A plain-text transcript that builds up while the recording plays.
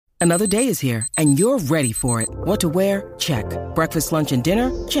Another day is here, and you're ready for it. What to wear? Check. Breakfast, lunch, and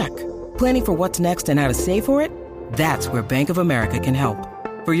dinner? Check. Planning for what's next and how to save for it? That's where Bank of America can help.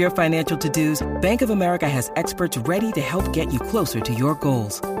 For your financial to-dos, Bank of America has experts ready to help get you closer to your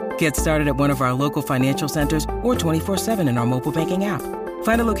goals. Get started at one of our local financial centers or 24/7 in our mobile banking app.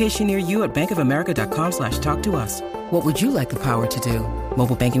 Find a location near you at bankofamerica.com/talktous. What would you like the power to do?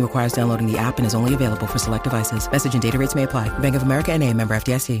 Mobile banking requires downloading the app and is only available for select devices. Message and data rates may apply. Bank of America N.A., member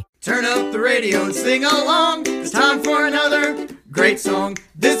FDIC. Turn up the radio and sing along. It's time for another great song.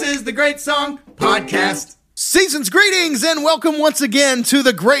 This is the Great Song Podcast. Season's greetings and welcome once again to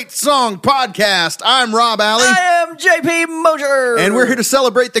the Great Song Podcast. I'm Rob Alley. I am JP Mosier. And we're here to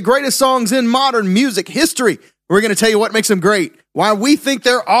celebrate the greatest songs in modern music history. We're going to tell you what makes them great, why we think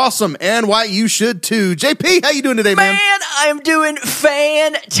they're awesome, and why you should too. JP, how you doing today, man? Man, I'm doing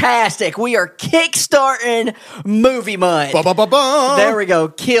fantastic. We are kickstarting Movie Month. Ba-ba-ba-ba. There we go.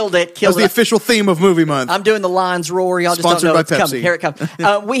 Killed it. That's the official theme of Movie Month. I'm doing the lines roar. Y'all Sponsored just don't know by it's Pepsi. coming. Here it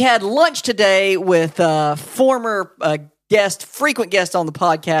comes. We had lunch today with former frequent guest on the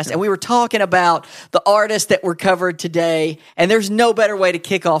podcast, and we were talking about the artists that were covered today, and there's no better way to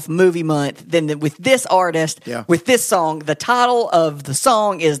kick off Movie Month than with this artist, with this song. The title of the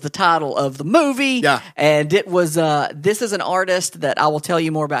song is the title of the movie, and it was, this is an artist that I will tell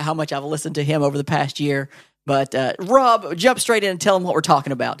you more about how much I've listened to him over the past year. But Rob, jump straight in and tell them what we're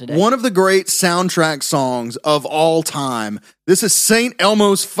talking about today. One of the great soundtrack songs of all time. This is St.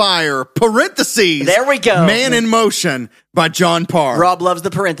 Elmo's Fire, parentheses. There we go. Man in Motion by John Parr. Rob loves the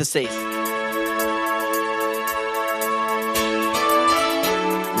parentheses.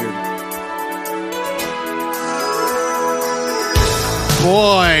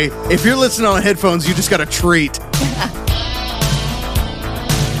 Boy, if you're listening on headphones, you just got a treat.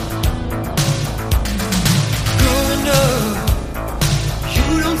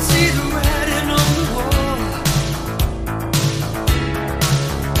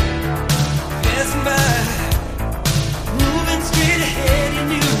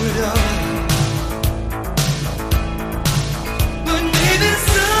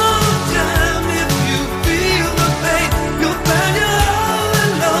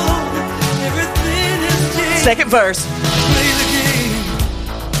 Second verse.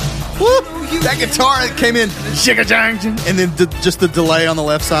 Woo! That guitar that came in, and then just the delay on the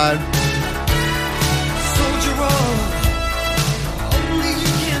left side.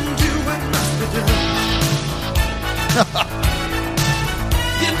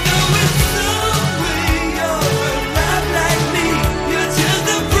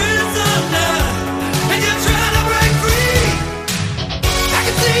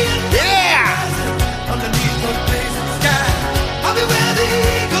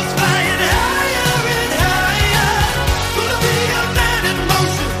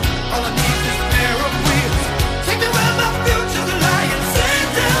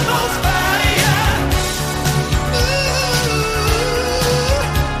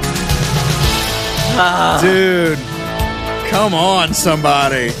 Dude, come on,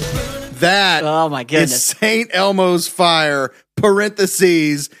 somebody. That oh my goodness. is St. Elmo's Fire,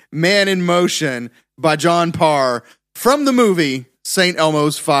 parentheses, Man in Motion by John Parr from the movie St.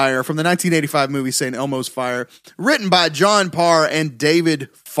 Elmo's Fire, from the 1985 movie St. Elmo's Fire, written by John Parr and David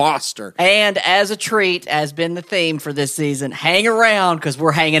Foster. And as a treat, has been the theme for this season, hang around because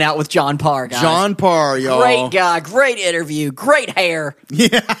we're hanging out with John Parr, guys. John Parr, y'all. Great guy, great interview, great hair.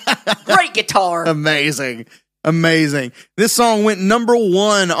 Yeah. Great guitar. Amazing. This song went number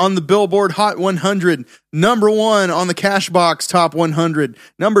 1 on the Billboard Hot 100, number 1 on the Cashbox Top 100,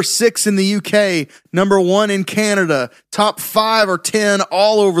 number 6 in the UK, number 1 in Canada, top 5 or 10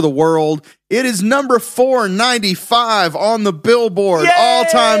 all over the world. It is number 495 on the Billboard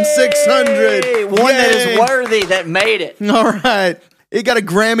All-Time 600. One that is worthy, that made it. All right. It got a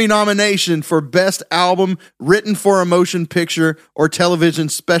Grammy nomination for Best Album Written for a Motion Picture or Television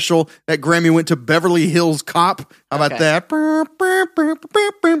Special. That Grammy went to Beverly Hills Cop. How about that?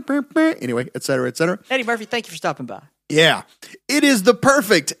 Anyway, et cetera, et cetera. Eddie Murphy, thank you for stopping by. Yeah. It is the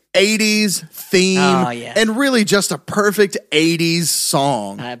perfect 80s theme and really just a perfect 80s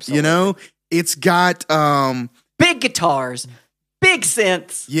song. Absolutely. You know, it's got big guitars, big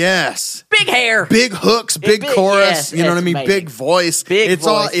synths. Yes. Big hair. Big hooks, big chorus. Yes, you know what I mean? amazing. Big voice. This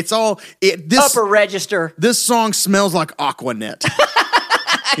upper register. This song smells like Aquanet.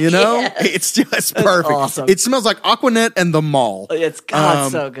 You know? Yes. It's perfect. Awesome. It smells like Aquanet and the mall. It's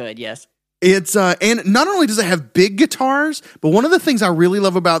so good, yes. It's and not only does it have big guitars, but one of the things I really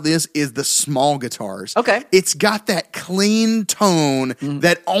love about this is the small guitars. Okay. It's got that clean tone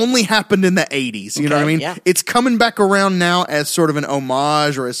that only happened in the 80s. You know what I mean? Yeah. It's coming back around now as sort of an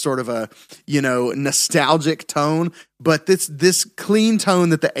homage or as sort of a, nostalgic tone. But this clean tone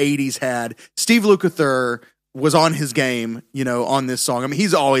that the 80s had, Steve Lukather was on his game, on this song. I mean,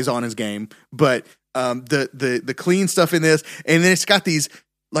 he's always on his game, but the clean stuff in this, and then it's got these,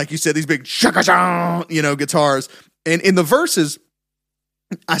 like you said, these big shaka, guitars. And in the verses,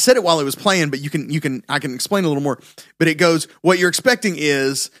 I said it while it was playing, but I can explain a little more. But it goes, what you're expecting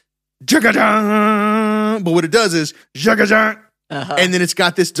is but what it does is and then it's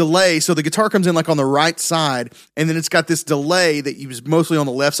got this delay. So the guitar comes in like on the right side, and then it's got this delay that is mostly on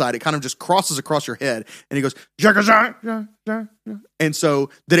the left side. It kind of just crosses across your head, and it goes and so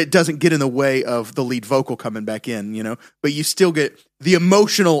that it doesn't get in the way of the lead vocal coming back in, but you still get the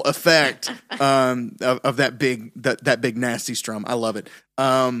emotional effect of that big nasty strum. I love it.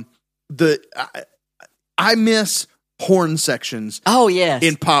 I miss horn sections. Oh yes,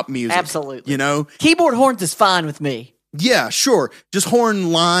 in pop music, absolutely. Keyboard horns is fine with me. Yeah, sure. Just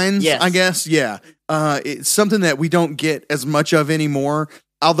horn lines, yes. I guess. Yeah. It's something that we don't get as much of anymore.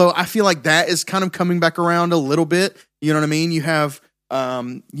 Although I feel like that is kind of coming back around a little bit. You know what I mean? You have,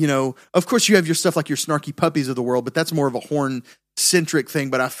 of course you have your stuff like your Snarky Puppies of the world, but that's more of a horn centric thing.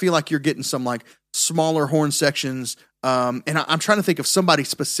 But I feel like you're getting some like smaller horn sections. And I'm trying to think of somebody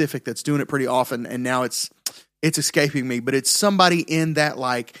specific that's doing it pretty often. And now it's escaping me, but it's somebody in that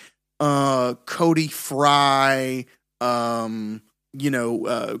like, Cody Fry, Corey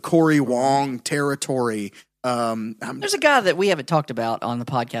Wong territory. There's a guy that we haven't talked about on the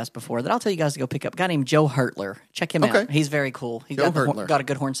podcast before that I'll tell you guys to go pick up. A guy named Joe Hurtler. Check him out. He's very cool. He's got a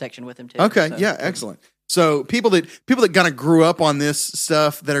good horn section with him too. Okay, so. Yeah, excellent. So people that kind of grew up on this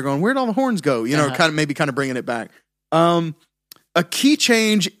stuff that are going, where'd all the horns go? Kind of bringing it back. A key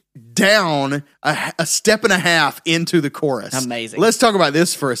change down a step and a half into the chorus. Amazing. Let's talk about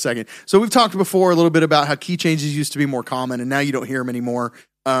this for a second. So we've talked before a little bit about how key changes used to be more common, and now you don't hear them anymore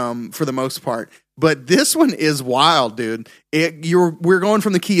for the most part. But this one is wild, dude. We're going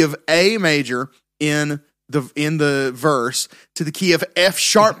from the key of A major in the verse to the key of F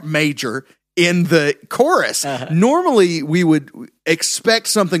sharp major in the chorus. Normally, we would expect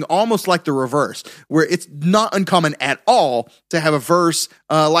something almost like the reverse, where it's not uncommon at all to have a verse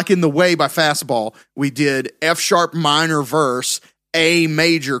like in The Way by Fastball. We did F sharp minor verse, A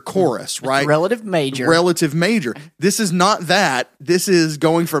major chorus, right? Relative major. This is not that. This is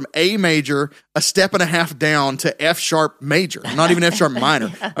going from A major a step and a half down to F sharp major, not even F sharp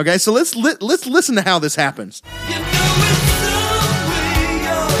minor. Okay, so let's listen to how this happens.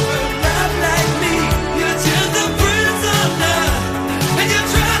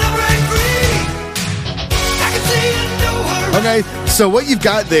 Okay, so what you've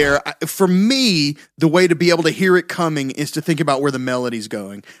got there, for me, the way to be able to hear it coming is to think about where the melody's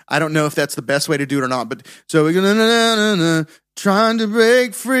going. I don't know if that's the best way to do it or not, but so we're going trying to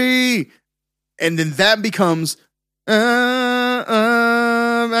break free, and then that becomes I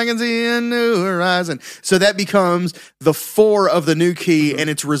can see a new horizon. So that becomes the 4 of the new key, and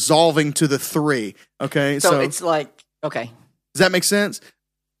it's resolving to the 3. Okay, so it's like, okay, does that make sense?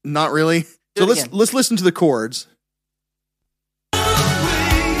 Not really. So let's listen to the chords.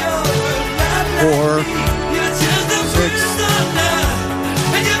 4, 6,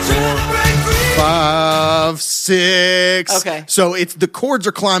 4, 5, 6. Okay. So it's the chords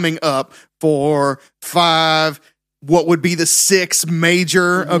are climbing up. 4, 5. What would be the 6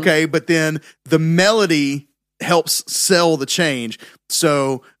 major? Mm-hmm. Okay, but then the melody helps sell the change.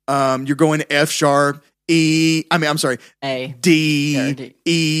 So you're going to F sharp, A, D,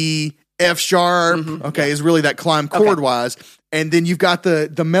 E, F sharp. Mm-hmm. Okay, is really that climb chord wise, and then you've got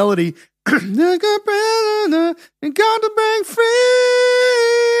the melody. Got to break free.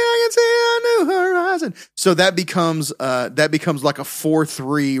 I can see a new horizon. So that becomes like a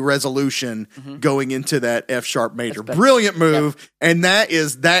 4-3 resolution going into that F sharp major. Brilliant move, and that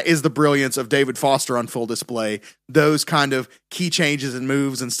is the brilliance of David Foster on full display. Those kind of key changes and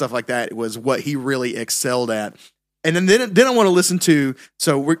moves and stuff like that was what he really excelled at. And then I want to listen to,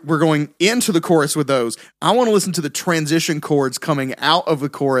 so we're going into the chorus with those. I want to listen to the transition chords coming out of the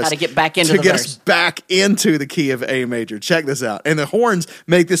chorus. How to get back into the verse. To get us back into the key of A major. Check this out. And the horns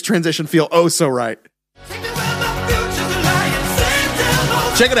make this transition feel oh so right.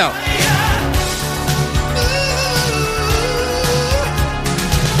 Check it out.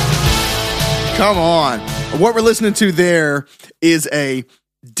 Come on. What we're listening to there is a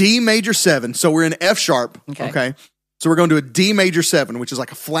D major 7. So we're in F sharp. Okay. So we're going to a D major 7, which is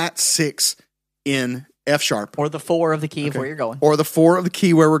like a flat 6 in F sharp. Or the 4 of the key of where you're going. Or the 4 of the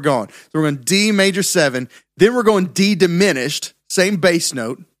key where we're going. So we're going D major 7. Then we're going D diminished, same bass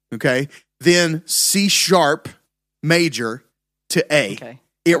note, okay? Then C sharp major to A. Okay.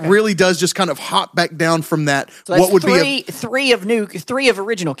 It really does just kind of hop back down from that. So that's what would be three of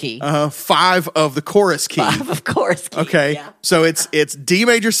original key. 5 of the chorus key. 5 of chorus key. Okay. Yeah. So it's D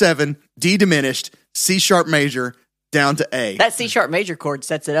major 7, D diminished, C sharp major, down to A. That C sharp major chord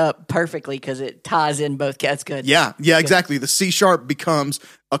sets it up perfectly because it ties in both. That's good. Yeah, exactly. The C sharp becomes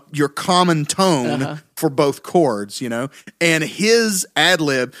your common tone for both chords, And his ad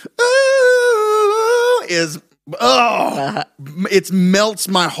lib is it melts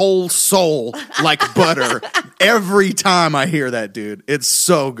my whole soul like butter every time I hear that, dude. It's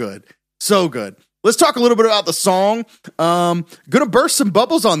so good. So good. Let's talk a little bit about the song. Gonna burst some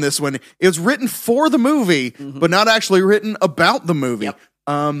bubbles on this one. It was written for the movie, but not actually written about the movie. Yep.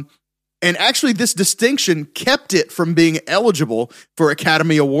 And actually, this distinction kept it from being eligible for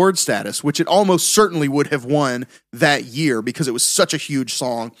Academy Award status, which it almost certainly would have won that year because it was such a huge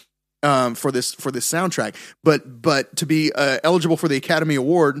song for this soundtrack. But to be eligible for the Academy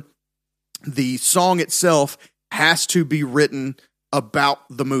Award, the song itself has to be written about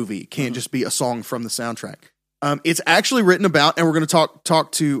the movie. It can't just be a song from the soundtrack. It's actually written about, and we're going to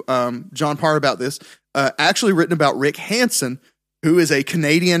talk to John Parr about this. Actually written about Rick Hansen, who is a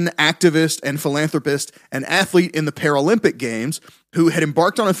Canadian activist and philanthropist and athlete in the Paralympic Games, who had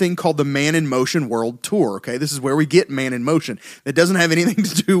embarked on a thing called the Man in Motion World Tour. Okay, this is where we get Man in Motion. It doesn't have anything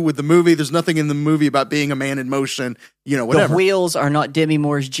to do with the movie. There's nothing in the movie about being a man in motion. Whatever. The wheels are not Demi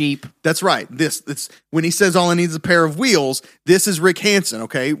Moore's Jeep. That's right. This when he says all I need is a pair of wheels. This is Rick Hansen.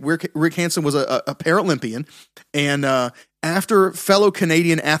 Okay, Rick Hansen was a Paralympian, and after fellow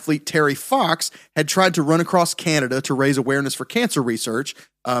Canadian athlete Terry Fox had tried to run across Canada to raise awareness for cancer research,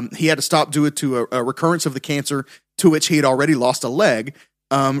 he had to stop due to a recurrence of the cancer to which he had already lost a leg.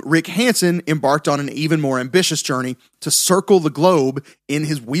 Rick Hansen embarked on an even more ambitious journey to circle the globe in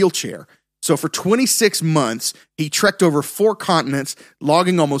his wheelchair. So for 26 months, he trekked over 4 continents,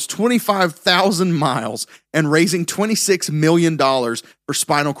 logging almost 25,000 miles and raising $26 million for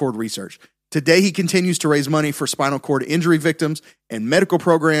spinal cord research. Today, he continues to raise money for spinal cord injury victims and medical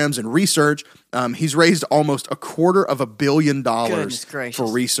programs and research. He's raised almost $250 million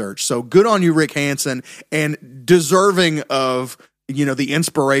for research. So good on you, Rick Hansen, and deserving of the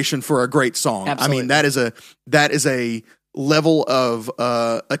inspiration for a great song. Absolutely. I mean, that is a level of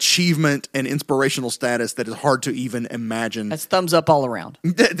achievement and inspirational status that is hard to even imagine. That's thumbs up all around.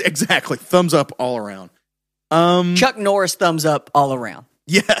 Exactly, thumbs up all around. Chuck Norris thumbs up all around.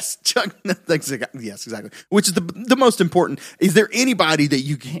 Yes, Chuck. Yes, exactly. Which is the most important. Is there anybody that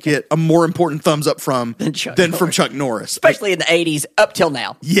you can get a more important thumbs up from than from Chuck Norris? Especially in the 80s up till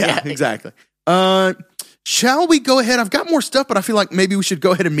now. Yeah. Exactly. Shall we go ahead? I've got more stuff, but I feel like maybe we should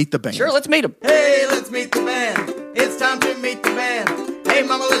go ahead and meet the band. Sure, let's meet them. Hey, let's meet the band. It's time to meet the band. Hey,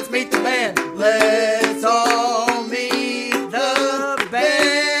 mama, let's meet the band. Let's all meet the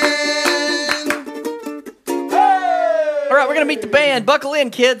band. All right, we're going to meet the band. Buckle in,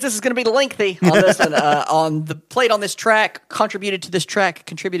 kids. This is going to be lengthy on this one. On the played on this track, contributed to this track.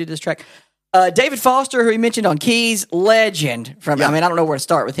 David Foster, who he mentioned on keys, legend. I don't know where to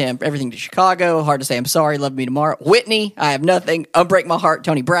start with him. Everything to Chicago, Hard to Say I'm Sorry, Love Me Tomorrow. Whitney, I Have Nothing, Unbreak My Heart,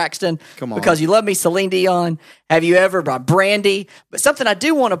 Tony Braxton. Come on. Because You Love Me, Celine Dion. Have You Ever by Brandy. But something I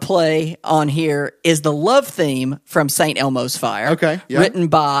do want to play on here is the love theme from St. Elmo's Fire. Okay, yeah. Written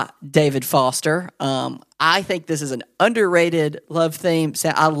by David Foster. I think this is an underrated love theme.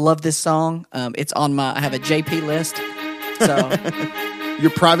 I love this song. It's on I have a JP list. So... Your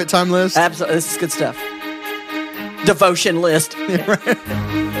private time list? Absolutely. This is good stuff. Devotion list. So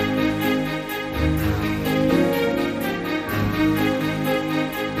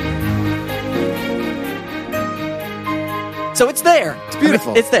it's there. It's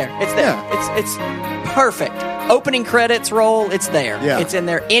beautiful. It's there. Yeah. It's perfect. Opening credits roll. It's there. Yeah. It's in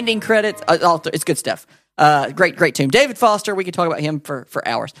there. Ending credits. It's good stuff. Great tune. David Foster. We could talk about him for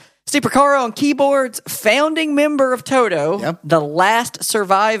hours. Steve Porcaro on keyboards, founding member of Toto, the last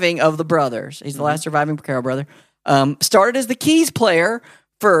surviving of the brothers. He's the last surviving Porcaro brother. Started as the keys player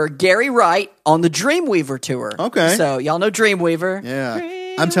for Gary Wright on the Dreamweaver tour. Okay. So y'all know Dreamweaver.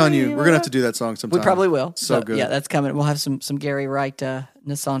 Yeah. I'm telling you, we're going to have to do that song sometime. We probably will. So good. Yeah, that's coming. We'll have some Gary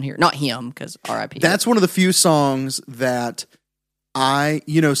Wright-ness on here. Not him, because R.I.P. That's one of the few songs that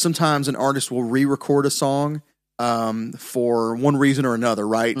sometimes an artist will re-record a song for one reason or another,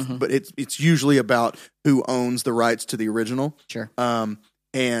 right? Mm-hmm. But it's usually about who owns the rights to the original. Sure.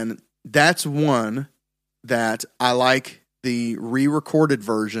 And that's one that I like the re-recorded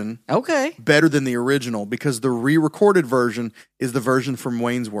version Okay. better than the original because the re-recorded version is the version from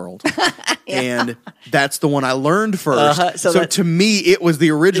Wayne's World. And that's the one I learned first. So to me, it was the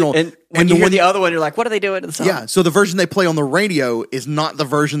original. And when you hear the other one, you're like, what are they doing to the song? Yeah, so the version they play on the radio is not the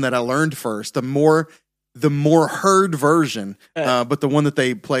version that I learned first. The more heard version, but the one that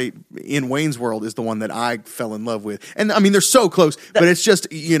they play in Wayne's World is the one that I fell in love with. And I mean, they're so close, but it's just,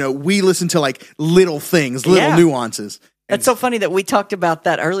 we listen to like little things, little nuances. That's so funny that we talked about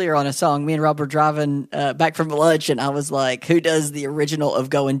that earlier on a song. Me and Rob were driving back from lunch, and I was like, "Who does the original of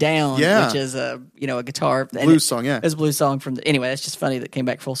Going Down?" Yeah. Which is a guitar Blues song. Yeah, it's a blues song from. Anyway, it's just funny that came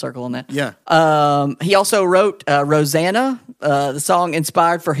back full circle on that. Yeah. He also wrote Rosanna, the song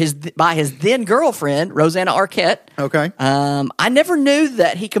inspired by his then girlfriend Rosanna Arquette. Okay. I never knew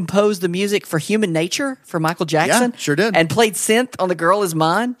that he composed the music for Human Nature for Michael Jackson. Yeah, sure did. And played synth on The Girl Is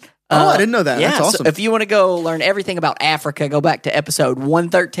Mine. Oh, I didn't know that. Yeah, That's awesome. So if you want to go learn everything about Africa, go back to episode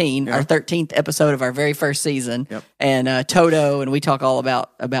 113, our 13th episode of our very first season. Yep. And Toto, and we talk all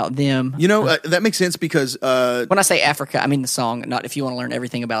about them. That makes sense because When I say Africa, I mean the song, not if you want to learn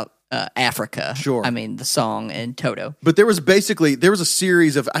everything about Africa. Sure. I mean the song and Toto. But there was a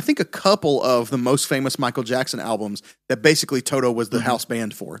series of, I think, a couple of the most famous Michael Jackson albums that basically Toto was the house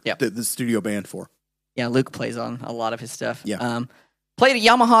band for, the studio band for. Yeah, Luke plays on a lot of his stuff. Yeah. Played a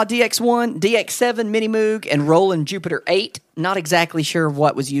Yamaha DX1, DX7 Mini Moog, and Roland Jupiter 8. Not exactly sure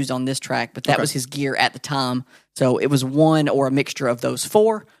what was used on this track, but that was his gear at the time. So it was one or a mixture of those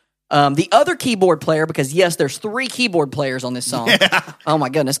four. The other keyboard player, because yes, there's 3 keyboard players on this song. Yeah. Oh my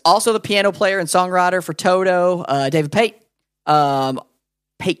goodness. Also the piano player and songwriter for Toto, David Pate.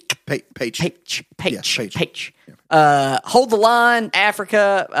 Page. Hold the Line,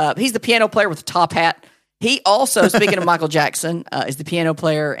 Africa. He's the piano player with the top hat. He also, speaking of Michael Jackson, is the piano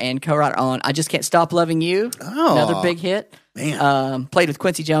player and co-writer on I Just Can't Stop Loving You. Oh, another big hit. Man. Played with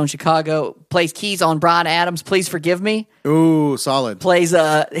Quincy Jones, Chicago. Plays keys on Bryan Adams' Please Forgive Me. Ooh, solid.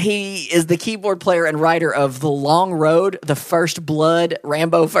 He is the keyboard player and writer of The Long Road, the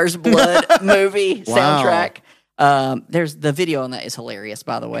Rambo First Blood movie soundtrack. There's the video on that is hilarious,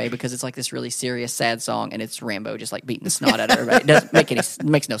 by the way, because it's like this really serious, sad song, and it's Rambo just like beating the snot out of everybody. It doesn't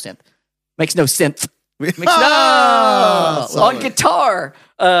makes no sense. Makes no sense. On guitar,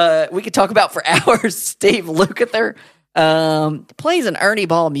 we could talk about for hours. Steve Lukather plays an Ernie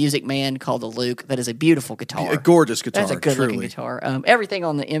Ball Music Man called the Luke. That is a beautiful guitar, a gorgeous guitar. That's a good looking guitar. Everything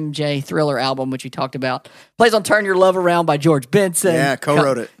on the MJ Thriller album, which we talked about, plays on "Turn Your Love Around" by George Benson. Yeah,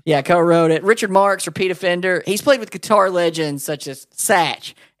 co-wrote it. Yeah, co-wrote it. Richard Marx, repeat offender. He's played with guitar legends such as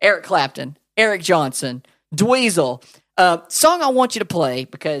Satch, Eric Clapton, Eric Johnson, Dweezil. Song I want you to play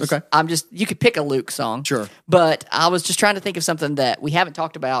because you could pick a Luke song. Sure. But I was just trying to think of something that we haven't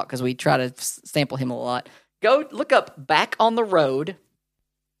talked about because we try to sample him a lot. Go look up Back on the Road, a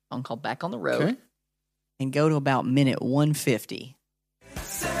song called Back on the Road, and go to about minute 150.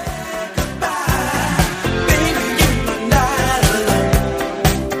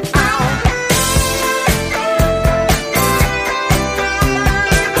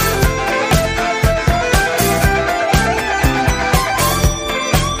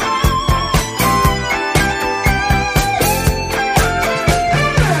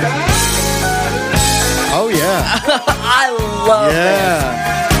 I love that.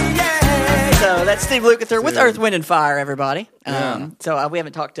 So that's Steve Lukather with Earth, Wind, and Fire, everybody. So we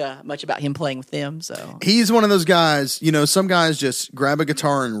haven't talked much about him playing with them. So he's one of those guys, some guys just grab a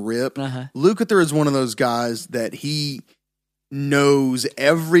guitar and rip. Lukather is one of those guys that he knows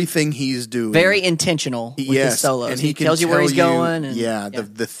everything he's doing. Very intentional with his solos. And he tells you where he's going. And,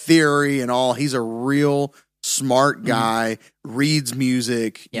 the theory and all. He's a real smart guy, reads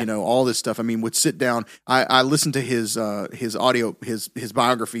music, all this stuff. I mean, would sit down. I listened to his audio, his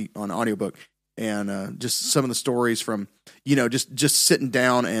biography on audiobook, and just some of the stories from, just sitting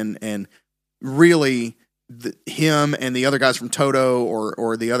down and really him and the other guys from Toto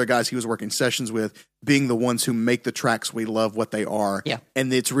or the other guys he was working sessions with being the ones who make the tracks we love what they are. Yeah.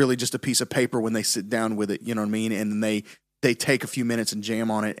 And it's really just a piece of paper when they sit down with it, you know what I mean? And then they take a few minutes and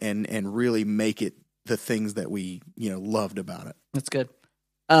jam on it and really make it the things that we, loved about it. That's good.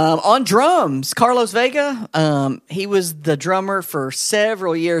 On drums, Carlos Vega. He was the drummer for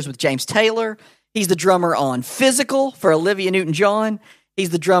several years with James Taylor. He's the drummer on Physical for Olivia Newton-John.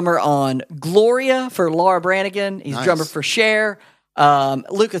 He's the drummer on Gloria for Laura Branigan. He's the drummer for Cher.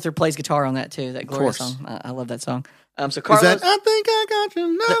 Lukather plays guitar on that too, that Gloria song. I love that song. So Carlos, is that, I think I got your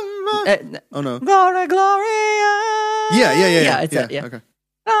number. Oh no. Gloria. Yeah. It's that, Okay.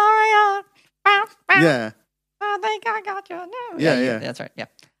 Gloria. Yeah. I think I got your number. Yeah. That's right. Yeah.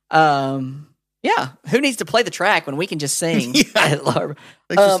 Yeah. Who needs to play the track when we can just sing? Thanks for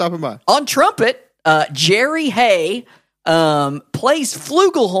stopping by. On trumpet, Jerry Hay plays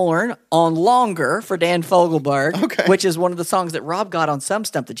flugelhorn on Longer for Dan Fogelberg, which is one of the songs that Rob got on some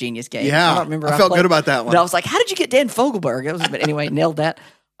Stump the Genius game. Yeah, I don't remember. I felt good about that one. But I was like, how did you get Dan Fogelberg? But anyway, nailed that.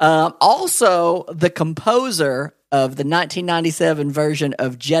 Also, the composer of the 1997 version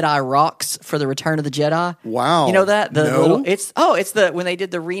of Jedi Rocks for the Return of the Jedi. Wow. You know that? No. It's when they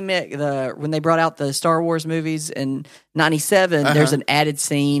did the remix, when they brought out the Star Wars movies in 97, there's an added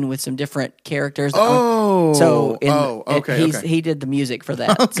scene with some different characters. He did the music for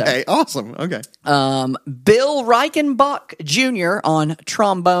that. Okay, awesome. Okay. Bill Reichenbach Jr. on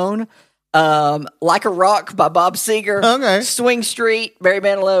trombone. Like a Rock by Bob Seger. Okay. Swing Street, Barry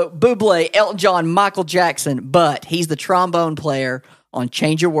Manilow, Bublé, Elton John, Michael Jackson, but he's the trombone player on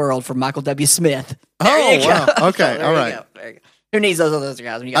Change Your World for Michael W. Smith. There you wow. go. Okay, There all you right. go. There you go. Who needs those other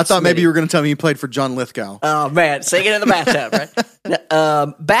guys? When you got I thought maybe Smitty? you were going to tell me you played for John Lithgow. Oh man, singing in the bathtub,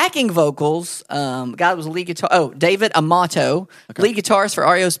 right? Backing vocals, guy was lead guitar. Oh, David Amato, lead guitarist for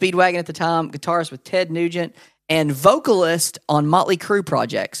REO Speedwagon at the time, guitarist with Ted Nugent, and vocalist on Motley Crue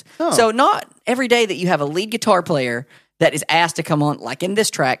projects. So not every day that you have a lead guitar player that is asked to come on, like in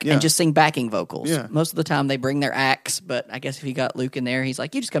this track, and just sing backing vocals. Yeah. Most of the time they bring their acts, but I guess if you got Luke in there, he's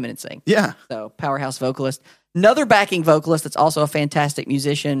like, you just come in and sing. Yeah. So powerhouse vocalist. Another backing vocalist that's also a fantastic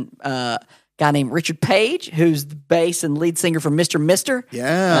musician, guy named Richard Page, who's the bass and lead singer for Mr. Mister.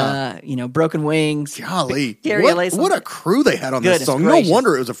 Yeah. Broken Wings. Golly. Gary What Alason. a crew they had on this Goodness song. gracious. No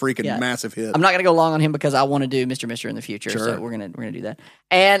wonder it was a freaking Yeah. massive hit. I'm not going to go long on him because I want to do Mr. Mister in the future. Sure. So we're gonna do that.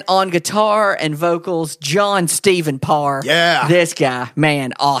 And on guitar and vocals, John Stephen Parr. Yeah. This guy,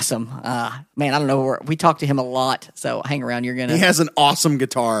 man, awesome. I don't know. We talked to him a lot. So hang around. You're going to. He has an awesome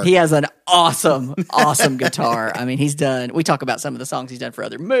guitar. He has an awesome guitar. I mean, we talk about some of the songs he's done for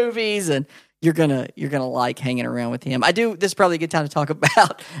other movies, and you're gonna like hanging around with him. This is probably a good time to talk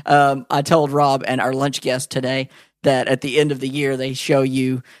about. I told Rob and our lunch guest today that at the end of the year they show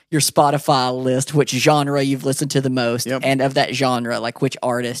you your Spotify list, which genre you've listened to the most, and of that genre, like which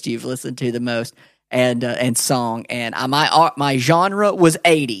artist you've listened to the most, and song. And my genre was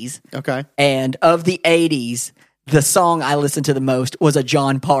 80s. Okay. And of the 80s, the song I listened to the most was a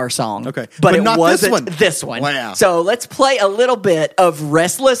John Parr song. Okay. But it not wasn't this one. Wow. So let's play a little bit of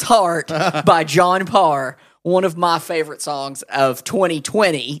Restless Heart by John Parr, one of my favorite songs of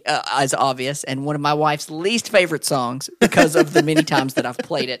 2020, as obvious, and one of my wife's least favorite songs because of the many times that I've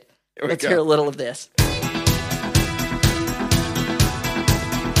played it. Let's hear a little of this.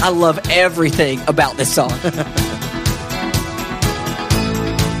 I love everything about this song.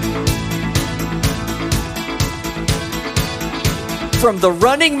 From the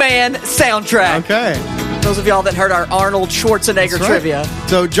Running Man soundtrack. Okay. Those of y'all that heard our Arnold Schwarzenegger That's right. trivia.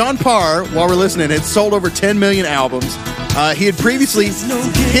 So John Parr, while we're listening, had sold over 10 million albums. He had previously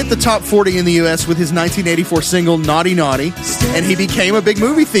hit the top 40 in the U.S. with his 1984 single Naughty Naughty, and he became a big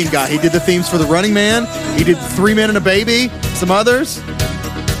movie theme guy. He did the themes for The Running Man. He did 3 Men and a Baby, some others.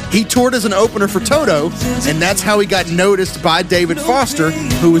 He toured as an opener for Toto, and that's how he got noticed by David Foster,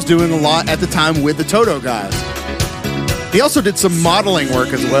 who was doing a lot at the time with the Toto guys. He also did some modeling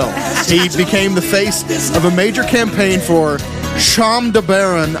work as well. He became the face of a major campaign for Cham de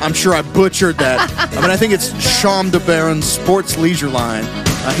Baron. I'm sure I butchered that. I think it's Cham de Baron Sports Leisure Line.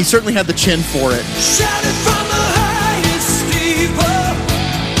 He certainly had the chin for it. Shout it from the highest steeple,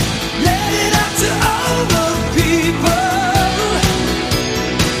 let it out to all the people.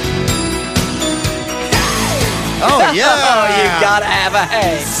 Hey! Oh, yeah. Oh, you gotta have a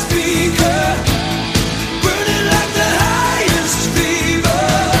hey. Speaker, burning like the highest fever.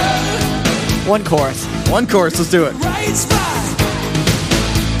 One chorus. One chorus, let's do it. Right spot.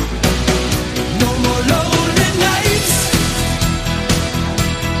 No more lonely nights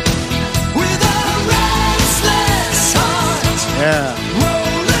with a restless heart. Yeah.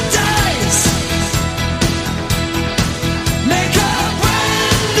 Roll the dice, make a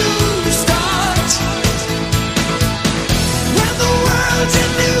brand new start. When the world you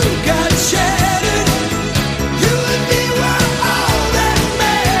knew got shattered, you and me were all that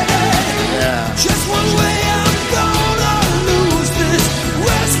mattered. Yeah. Just one way I'm gonna lose this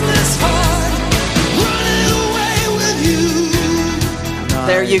restless heart, running away with you.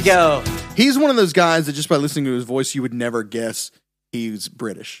 There you go. He's one of those guys that just by listening to his voice, you would never guess he's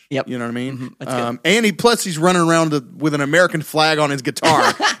British. Yep. You know what I mean? That's good. And he's running around with an American flag on his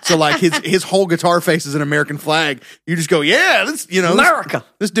guitar. So like his whole guitar face is an American flag. You just go, yeah, America.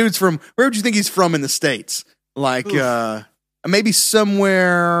 This dude's from, where would you think he's from in the States? Like maybe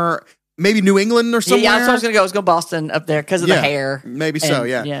somewhere maybe New England or somewhere. Yeah, that's what I was going to go. I was going Boston up there because of the hair. Maybe so,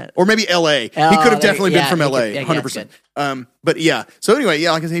 And, yeah. Or maybe L.A. He could have definitely been from L.A., 100%. But yeah, so anyway,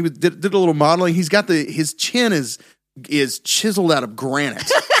 yeah, like I said, he did a little modeling. He's got his chin is chiseled out of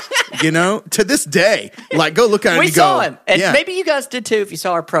granite. To this day. Like, go look at him We and saw him. And yeah. maybe you guys did too if you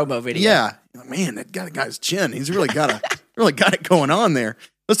saw our promo video. Yeah. Man, that guy's chin. He's really got it going on there.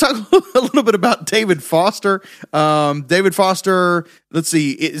 Let's talk a little bit about David Foster. David Foster, let's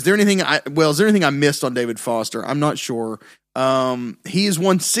see. Is there anything I missed on David Foster? I'm not sure. He has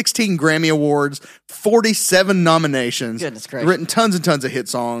won 16 Grammy Awards, 47 nominations. Goodness gracious. Written tons and tons of hit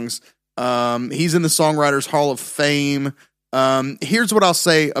songs. He's in the Songwriters Hall of Fame. Here's what I'll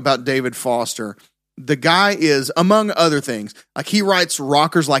say about David Foster. The guy is, among other things, like he writes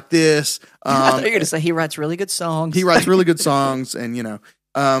rockers like this. I thought you were going to say he writes really good songs. He writes really good songs, and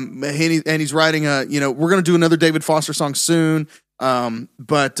and he's writing we're going to do another David Foster song soon.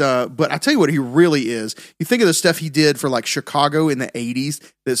 But I tell you what he really is. You think of the stuff he did for like Chicago in the 80s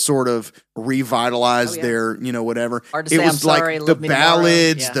that sort of revitalized their, whatever. Hard to it say, was I'm like sorry, the Love Me Tomorrow.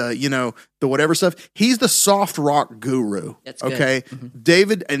 ballads, Yeah. the whatever stuff. He's the soft rock guru. That's good. Okay.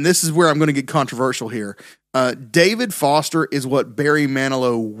 David, and this is where I'm going to get controversial here. David Foster is what Barry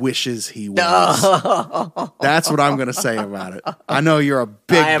Manilow wishes he was. That's what I'm going to say about it. I know you're a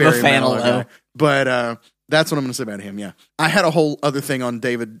big I am Barry a fan Manilow of guy, but that's what I'm going to say about him. Yeah, I had a whole other thing on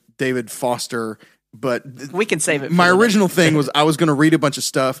David Foster, but We can save it for my the original thing was I was going to read a bunch of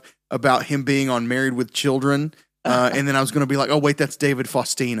stuff about him being on Married with Children. And then I was going to be like, oh wait, that's David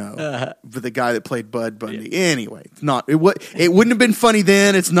Faustino, the guy that played Bud Bundy. Yeah. Anyway, it's not. It wouldn't have been funny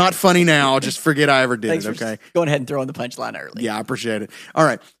then. It's not funny now. Just forget I ever did Thanks it. for Okay. going ahead and throwing the punchline early. Yeah, I appreciate it. All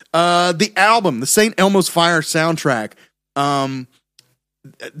right. The album, the St. Elmo's Fire soundtrack.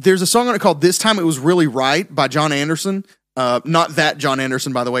 There's a song on it called "This Time It Was Really Right" by John Anderson. Not that John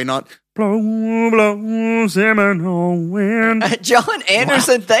Anderson, by the way. Not blow, blow, Seminole wind. John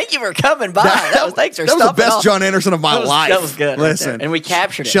Anderson, thank you for coming by. Thanks for that was the stopping best off. John Anderson of my life. That was good. Listen, right there. And we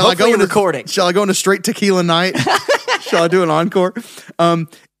captured it. Shall I go Hopefully into recording? Shall I go into straight tequila night? Shall I do an encore?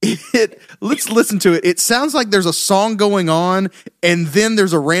 Let's listen to it. It sounds like there's a song going on, and then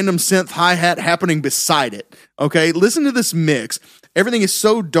there's a random synth hi-hat happening beside it. Okay, listen to this mix. Everything is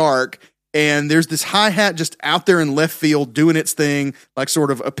so dark, and there's this hi-hat just out there in left field doing its thing, like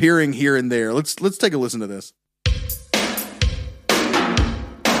sort of appearing here and there. Let's take a listen to this.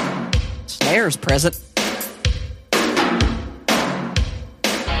 Snare's present.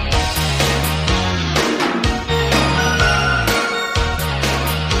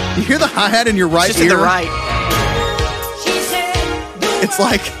 You hear the hi-hat in your right Just ear? to the right. It's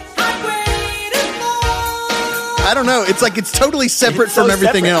like, I don't know. It's like it's totally separate It's so from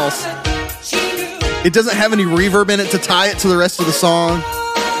everything separate. else. It doesn't have any reverb in it to tie it to the rest of the song.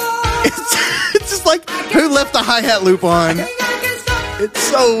 It's just like, who left the hi-hat loop on? It's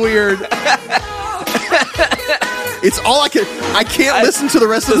so weird. It's all I can't listen to the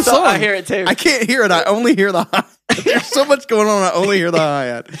rest of the song. I hear it too. I can't hear it. I only hear the hi-hat. There's so much going on. I only hear the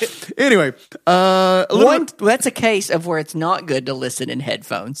hi-hat. Anyway, That's a case of where it's not good to listen in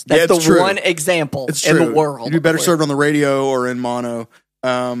headphones. That's it's the true. one example It's in true. the world. You'd be better served on the radio or in mono.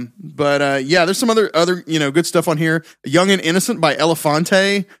 But there's some other good stuff on here. Young and Innocent by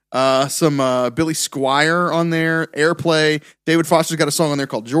Elefante. Some Billy Squire on there. Airplay. David Foster's got a song on there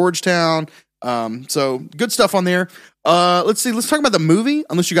called Georgetown. So good stuff on there. Let's see. Let's talk about the movie.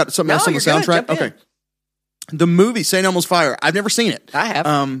 Unless you got something else on the you're good. soundtrack. Jump in. Okay. The movie St. Elmo's Fire. I've never seen it. I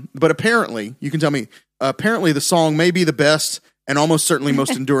have. But apparently, you can tell me. Apparently, the song may be the best and almost certainly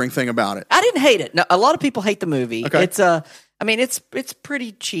most enduring thing about it. I didn't hate it. No, a lot of people hate the movie. Okay. It's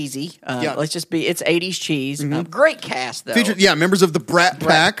pretty cheesy. Let's just be. It's 80s cheese. Great cast though. Featured, members of the Brat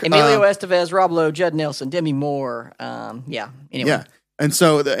Pack. Emilio Estevez, Rob Lowe, Judd Nelson, Demi Moore. Anyway. Yeah. And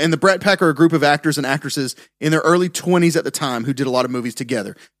so, the Brat Pack are a group of actors and actresses in their early 20s at the time who did a lot of movies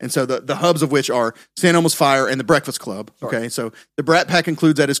together. And so, the hubs of which are St. Elmo's Fire and The Breakfast Club. Okay, so the Brat Pack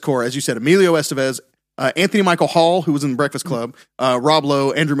includes at its core, as you said, Emilio Estevez, Anthony Michael Hall, who was in The Breakfast Club, Rob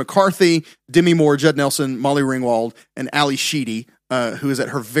Lowe, Andrew McCarthy, Demi Moore, Judd Nelson, Molly Ringwald, and Ali Sheedy, who is at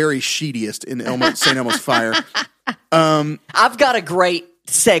her very sheediest in St. Elmo's Fire. I've got a great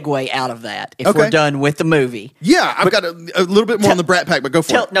segue out of that if we're done with the movie. Yeah, I've got a little bit more on the Brat Pack, but go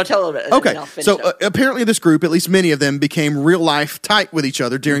for it. Tell a little bit. Okay, so apparently this group, at least many of them, became real life tight with each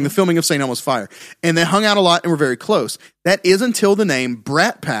other during the filming of St. Elmo's Fire, and they hung out a lot and were very close. That is until the name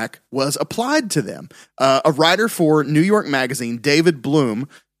Brat Pack was applied to them. A writer for New York Magazine, David Bloom,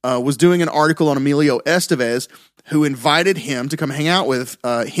 was doing an article on Emilio Estevez, who invited him to come hang out with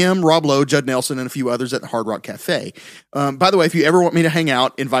him, Rob Lowe, Judd Nelson, and a few others at the Hard Rock Cafe. By the way, if you ever want me to hang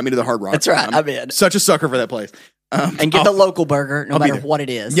out, invite me to the Hard Rock. That's right. I'm in. Such a sucker for that place. And get the local burger, no matter what it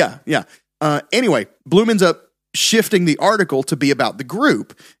is. Yeah. Anyway, Bloom ends up shifting the article to be about the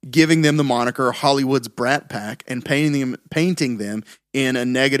group, giving them the moniker Hollywood's Brat Pack and painting them in a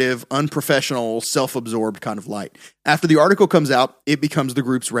negative, unprofessional, self-absorbed kind of light. After the article comes out, it becomes the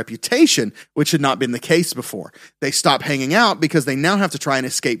group's reputation, which had not been the case before. They stop hanging out because they now have to try and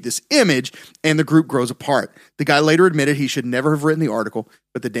escape this image, and the group grows apart. The guy later admitted he should never have written the article,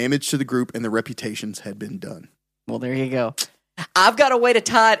 but the damage to the group and their reputations had been done. Well, there you go. I've got a way to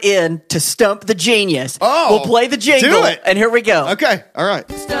tie it in to Stump the Genius. Oh, we'll play the jingle, do it. And here we go. Okay, all right.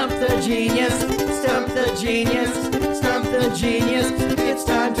 Stump the genius, stump the genius, stump the genius. It's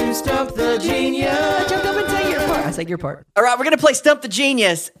time to stump the genius. Jump up and say your part. I say your part. All right, we're going to play Stump the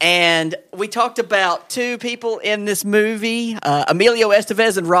Genius, and we talked about two people in this movie, Emilio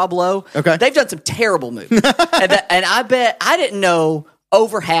Estevez and Rob Lowe. Okay. They've done some terrible movies. and I bet I didn't know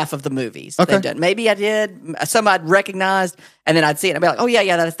over half of the movies they've done. Maybe I did. Some I'd recognized, and then I'd see it, and I'd be like, oh,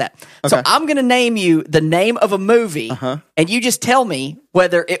 yeah, that's that. Okay. So I'm going to name you the name of a movie, and you just tell me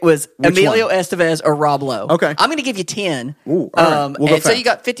whether it was Emilio Estevez or Rob Lowe. Okay. I'm going to give you 10. Ooh, all right. We'll go and so fast. you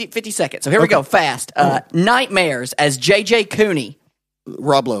got 50 seconds. So here we go, fast. Nightmares as J.J. Cooney.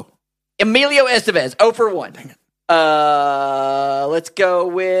 Rob Lowe. Emilio Estevez, 0 for 1. Dang it. Let's go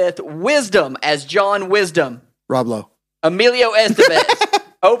with Wisdom as John Wisdom. Rob Lowe. Emilio Estevez,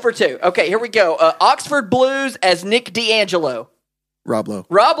 0 for 2. Okay, here we go. Oxford Blues as Nick D'Angelo. Rob Lowe.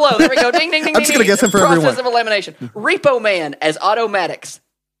 Rob Lowe, there we go. Ding, ding, ding, I'm just ding. gonna guess him for Process everyone. of elimination. Repo Man as Otto Maddox.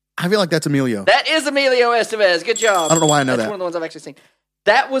 I feel like that's Emilio. That is Emilio Estevez. Good job. I don't know why I know That's that. one of the ones I've actually seen.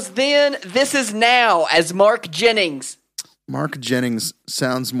 That was then. This is now as Mark Jennings. Mark Jennings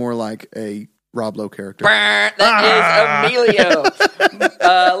sounds more like a Rob Lowe character. That is Emilio.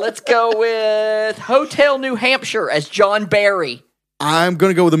 Let's go with Hotel New Hampshire as John Barry. I'm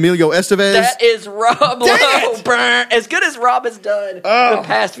going to go with Emilio Estevez. That is Rob Lowe. it! Brr. As good as Rob has done the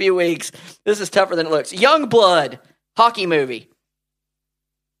past few weeks, this is tougher than it looks. Youngblood, hockey movie.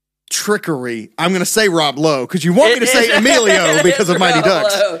 Trickery. I'm going to say Rob Lowe because you want me to say Emilio because of Mighty Rob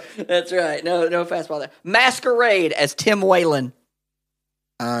Ducks. Lowe. That's right. No fastball there. Masquerade as Tim Whalen.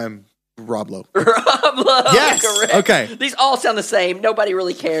 I'm Rob Lowe. Rob Lowe. Yes. Correct. Okay. These all sound the same. Nobody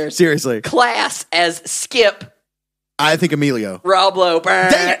really cares. Seriously. Class as Skip. I think Emilio. Rob Lowe.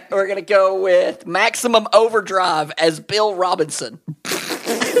 Dang it. We're going to go with Maximum Overdrive as Bill Robinson.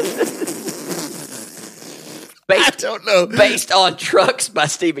 I don't know. Based on Trucks by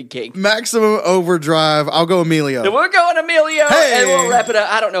Stephen King. Maximum Overdrive. I'll go Emilio. We're going Emilio, Hey. and we'll wrap it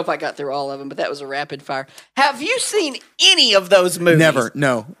up. I don't know if I got through all of them, but that was a rapid fire. Have you seen any of those movies? Never.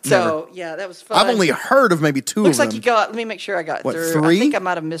 No. So, yeah, that was fun. I've only heard of maybe two Looks of like them. you got, let me make sure I got What, through. 3? I think I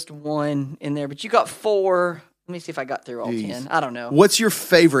might have missed one in there, but you got 4. Let me see if I got through all 10. I don't know. What's your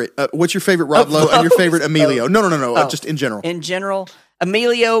favorite? What's your favorite Rob Lowe and your favorite Emilio? No. Just in general. In general,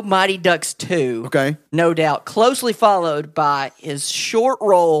 Emilio, Mighty Ducks 2. Okay. No doubt. Closely followed by his short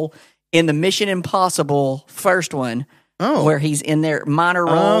role in the Mission Impossible first one. Oh. Where he's in their minor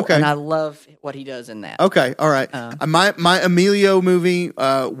role. okay. And I love what he does in that. Okay, all right. My Emilio movie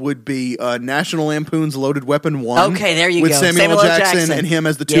would be National Lampoon's Loaded Weapon 1. Okay, there you with go. Samuel Samuel L. Jackson Jackson. and him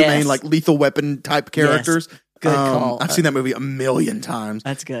as the two Yes. main like Lethal Weapon type characters. Good call. I've seen that movie a million times.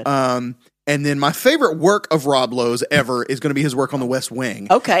 That's good. And then my favorite work of Rob Lowe's ever is going to be his work on The West Wing.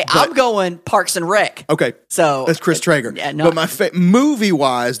 Okay, I'm going Parks and Rec. Okay, So that's Chris Traeger. Yeah, no, but my movie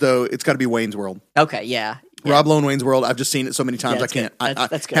wise though, it's got to be Wayne's World. okay, yeah. Rob Lowe and Wayne's World. I've just seen it so many times. Yeah, I that's can't. good. I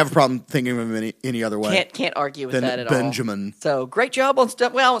That's good. have a problem thinking of him any other way. Can't argue with than that at Benjamin. all. So great job on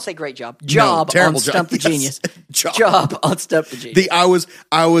Stump. Well, I won't say great job. Job terrible on job. Stump the Yes. Genius. Job. on Stump the Genius. I was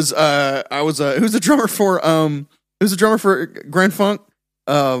who's the drummer for Grand Funk?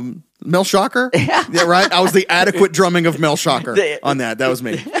 Mel Shocker? Yeah, right. I was the adequate drumming of Mel Shocker on that. That was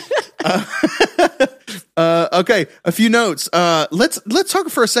me. Okay, a few notes. Let's talk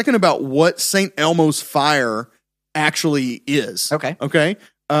for a second about what St. Elmo's Fire actually is. Okay.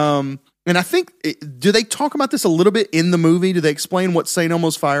 And I think do they talk about this a little bit in the movie? Do they explain what St.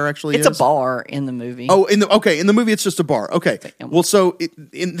 Elmo's Fire actually is? It's a bar in the movie. Oh, in the movie, it's just a bar. Okay. Well, so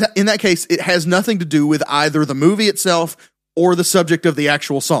in that case, it has nothing to do with either the movie itself or the subject of the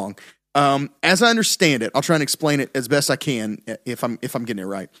actual song. As I understand it, I'll try and explain it as best I can if I'm getting it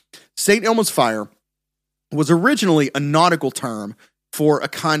right. St. Elmo's Fire was originally a nautical term for a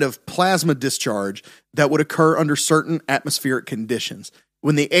kind of plasma discharge that would occur under certain atmospheric conditions.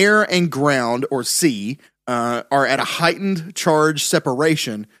 When the air and ground, or sea, are at a heightened charge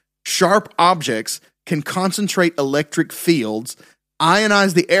separation, sharp objects can concentrate electric fields,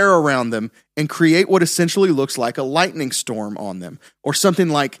 ionize the air around them, and create what essentially looks like a lightning storm on them, or something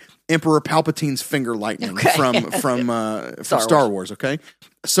like Emperor Palpatine's finger lightning from Star Wars. Okay,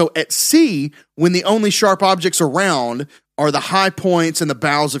 so at sea, when the only sharp objects around are the high points and the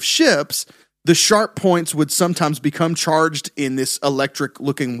bows of ships, the sharp points would sometimes become charged in this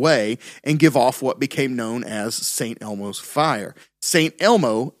electric-looking way and give off what became known as St. Elmo's fire. St.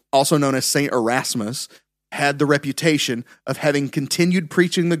 Elmo, also known as St. Erasmus, had the reputation of having continued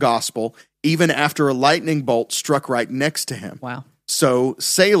preaching the gospel even after a lightning bolt struck right next to him. Wow. So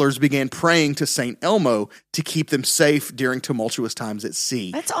sailors began praying to St. Elmo to keep them safe during tumultuous times at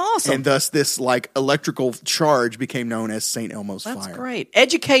sea. That's awesome. And thus this electrical charge became known as St. Elmo's fire. That's great.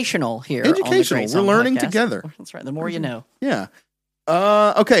 Educational here. Educational. On the Great We're Song learning Podcast. together. That's right. The more you know. Yeah.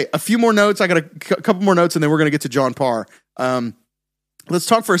 Okay, a few more notes. I got a couple more notes, and then we're going to get to John Parr. Let's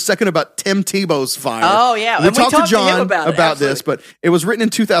talk for a second about Tim Tebow's fire. Oh, yeah. We And talked to John him about this, but it was written in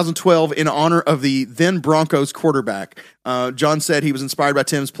 2012 in honor of the then Broncos quarterback. John said he was inspired by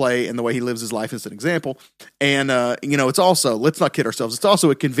Tim's play and the way he lives his life as an example. And, it's also, let's not kid ourselves, it's also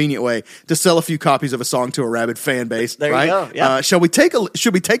a convenient way to sell a few copies of a song to a rabid fan base. There right? you go. Yeah. Should we take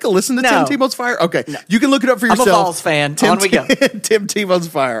a listen to No. Tim Tebow's fire? Okay. You can look it up for yourself. I'm a Vols fan. On we go. Tim Tebow's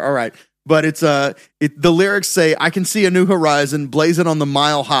fire. All right. But it's the lyrics say, "I can see a new horizon blazing on the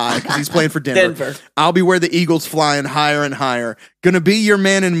mile high," because he's playing for Denver. "I'll be where the eagles flying higher and higher. Gonna be your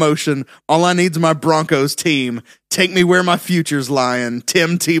man in motion. All I need's my Broncos team. Take me where my future's lying.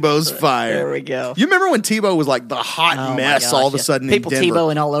 Tim Tebow's fire." There we go. You remember when Tebow was like the hot mess all of a sudden People in Denver?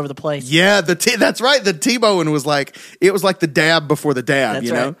 Tebowing all over the place. Yeah, that's right. The Tebowing was like the dab before the dab.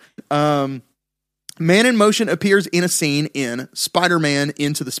 That's right. Man in Motion appears in a scene in Spider-Man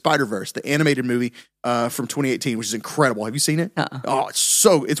Into the Spider-Verse, the animated movie from 2018, which is incredible. Have you seen it? Oh,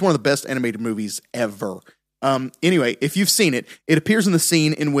 it's one of the best animated movies ever. Anyway, if you've seen it, it appears in the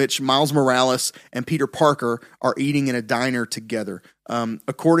scene in which Miles Morales and Peter Parker are eating in a diner together.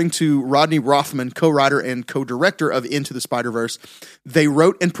 According to Rodney Rothman, co-writer and co-director of Into the Spider-Verse, they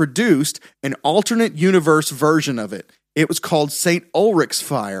wrote and produced an alternate universe version of it. It was called St. Ulrich's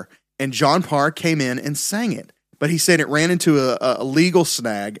Fire, and John Parr came in and sang it. But he said it ran into a legal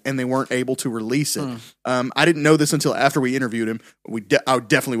snag, and they weren't able to release it. I didn't know this until after we interviewed him. I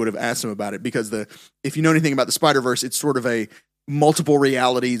definitely would have asked him about it, because if you know anything about the Spider-Verse, it's sort of a multiple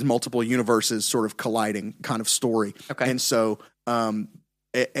realities, multiple universes sort of colliding kind of story. Okay. And so an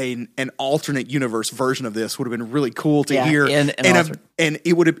alternate universe version of this would have been really cool to hear. And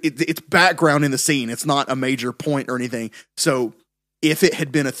it would have its background in the scene. It's not a major point or anything. So if it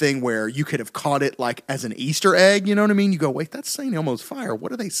had been a thing where you could have caught it like as an Easter egg, you know what I mean? You go, wait, that's St. Elmo's Fire.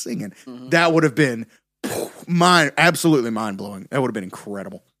 What are they singing? Mm-hmm. That would have been absolutely mind-blowing. That would have been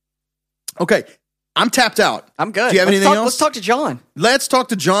incredible. Okay, I'm tapped out. I'm good. Do you have anything else? Let's talk to John. Let's talk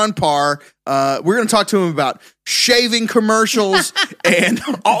to John Parr. We're going to talk to him about shaving commercials and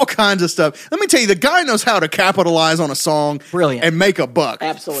all kinds of stuff. Let me tell you, the guy knows how to capitalize on a song. Brilliant. And make a buck.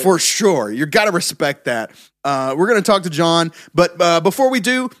 Absolutely. For sure. You got to respect that. We're going to talk to John, but before we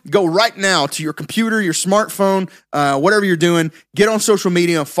do, go right now to your computer, your smartphone, whatever you're doing. Get on social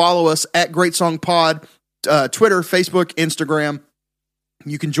media and follow us at Great Song Pod, Twitter, Facebook, Instagram.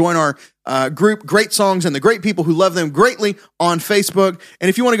 You can join our group, Great Songs and the Great People Who Love Them Greatly, on Facebook.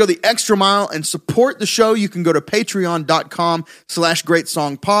 And if you want to go the extra mile and support the show, you can go to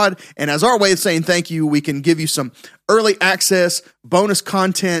patreon.com/greatsongpod. And as our way of saying thank you, we can give you some early access, bonus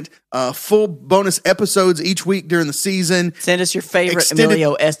content, full bonus episodes each week during the season. Send us your favorite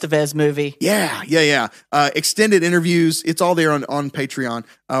Emilio Estevez movie. Yeah. Extended interviews. It's all there on Patreon.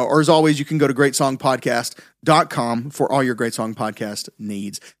 Or as always, you can go to greatsongpodcast.com for all your Great Song Podcast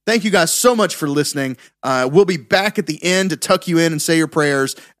needs. Thank you guys so much for listening. We'll be back at the end to tuck you in and say your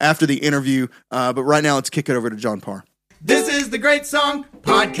prayers after the interview. But right now, let's kick it over to John Parr. This is the Great Song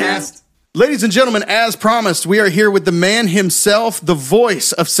Podcast. Ladies and gentlemen, as promised, we are here with the man himself, the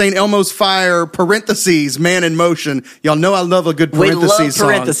voice of St. Elmo's Fire, parentheses, Man in Motion. Y'all know I love a good parentheses song.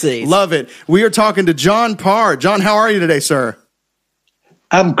 We love parentheses. Love it. We are talking to John Parr. John, how are you today, sir?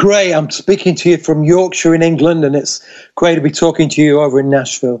 I'm great. I'm speaking to you from Yorkshire in England, and it's great to be talking to you over in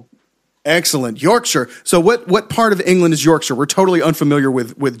Nashville. Excellent. Yorkshire. So what part of England is Yorkshire? We're totally unfamiliar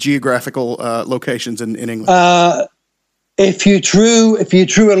with geographical locations in England. If you drew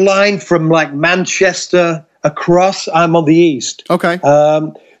a line from like Manchester across, I'm on the east. Okay.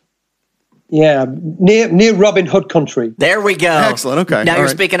 Near Robin Hood country. There we go. Excellent. Okay. Now you're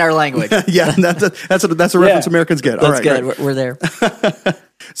speaking our language. Yeah, that's a reference Americans get. All That's right, good. great. We're there.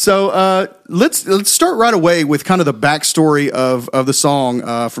 So let's start right away with kind of the backstory of the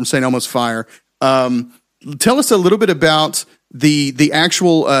song from St. Elmo's Fire. Tell us a little bit about the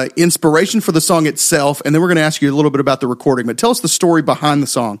actual inspiration for the song itself, and then we're going to ask you a little bit about the recording. But tell us the story behind the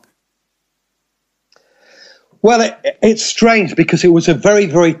song. Well, it's strange because it was a very,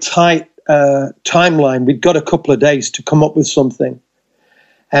 very tight timeline. We'd got a couple of days to come up with something.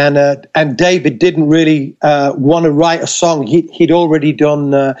 And David didn't really want to write a song. He'd already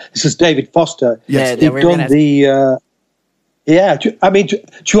done, this is David Foster. Yes. He'd done the... Yeah, do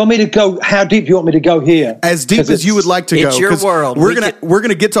you want me to go? How deep do you want me to go here? As deep as you would like to go. It's your world. We're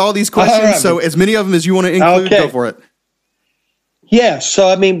gonna get to all these questions. Right. So as many of them as you want to include, Okay. go for it. Yeah.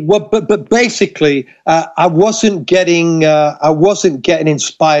 So but basically, I wasn't getting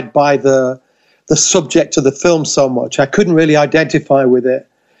inspired by the subject of the film so much. I couldn't really identify with it.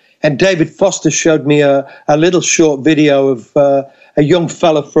 And David Foster showed me a little short video of a young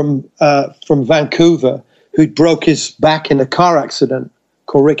fella from Vancouver who'd broke his back in a car accident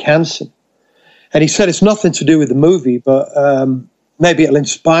called Rick Hansen. And he said, it's nothing to do with the movie, but maybe it'll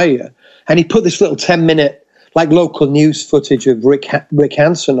inspire you. And he put this little 10-minute, like, local news footage of Rick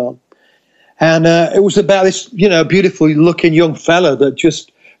Hansen on. And it was about this, beautiful-looking young fella that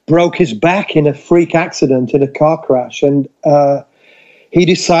just broke his back in a freak accident in a car crash. And he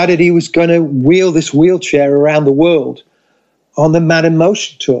decided he was going to wheel this wheelchair around the world on the Man in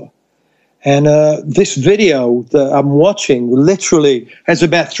Motion tour. And this video that I'm watching literally has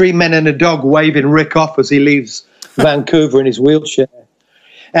about 3 men and a dog waving Rick off as he leaves Vancouver in his wheelchair.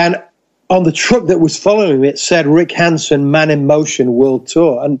 And on the truck that was following him, it said Rick Hansen, Man in Motion World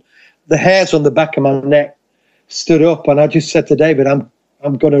Tour. And the hairs on the back of my neck stood up. And I just said to David, I'm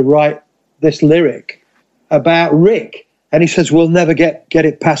going to write this lyric about Rick. And he says, we'll never get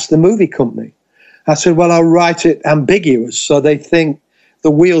it past the movie company. I said, well, I'll write it ambiguous so they think the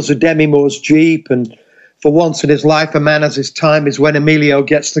wheels of Demi Moore's Jeep, and for once in his life, a man has his time is when Emilio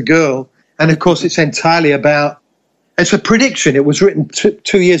gets the girl. And of course, it's entirely about, it's a prediction. It was written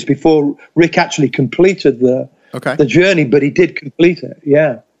 2 years before Rick actually completed the journey, but he did complete it.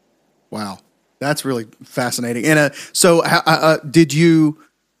 Yeah. Wow. That's really fascinating. And so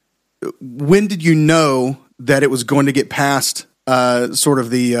when did you know that it was going to get past sort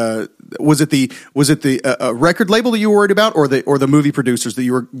of the, was it the record label that you were worried about, or the movie producers that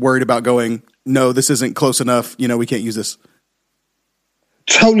you were worried about going, no, this isn't close enough, we can't use this?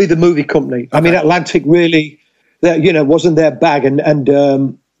 Totally the movie company. Okay. I mean, Atlantic really, wasn't their bag, and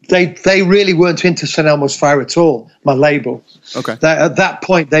they really weren't into St. Elmo's Fire at all, my label. Okay. At that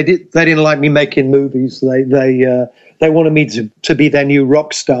point, they didn't like me making movies. They wanted me to be their new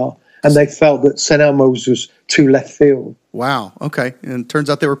rock star, and they felt that St. Elmo's was too left field. Wow. Okay. And it turns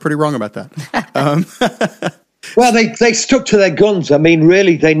out they were pretty wrong about that. Well, they stuck to their guns. I mean,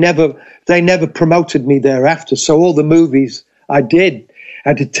 really, they never promoted me thereafter. So all the movies I did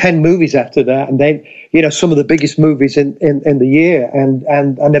 10 movies after that, and they, some of the biggest movies in the year, and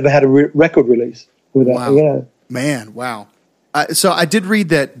I never had a record release with that. Wow. Man, wow. So I did read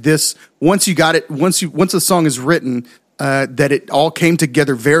that once the song is written, that it all came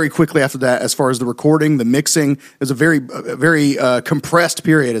together very quickly after that, as far as the recording, the mixing. It was a very, very compressed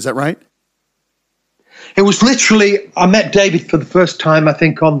period. Is that right? It was literally, I met David for the first time, I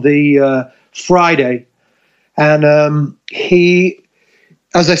think, on the Friday. And he,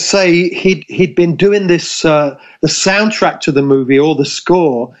 as I say, he'd been doing this, the soundtrack to the movie, or the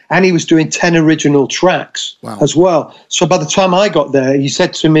score, and he was doing 10 original tracks as well. So by the time I got there, he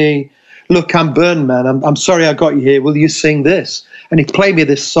said to me, look, I'm burned, man. I'm sorry I got you here. Will you sing this? And he played me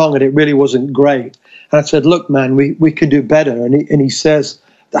this song, and it really wasn't great. And I said, look, man, we can do better. And he says,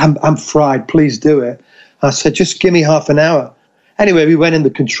 I'm fried. Please do it. I said, just give me half an hour. Anyway, we went in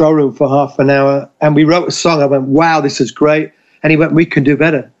the control room for half an hour, and we wrote a song. I went, wow, this is great. And he went, we can do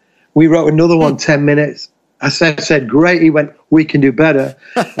better. We wrote another one, 10 minutes. I said, great. He went, we can do better.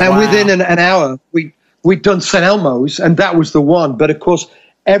 And within an hour, we'd done St. Elmo's, and that was the one. But of course,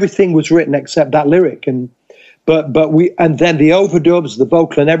 everything was written except that lyric, and then the overdubs, the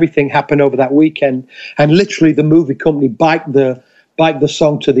vocal, and everything happened over that weekend. And literally, the movie company biked the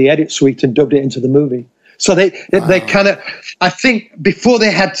song to the edit suite and dubbed it into the movie. So they kind of, I think, before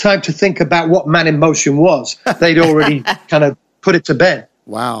they had time to think about what Man in Motion was, they'd already kind of put it to bed.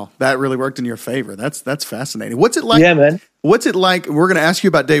 Wow, that really worked in your favor. That's fascinating. What's it like? Yeah, man. What's it like? We're going to ask you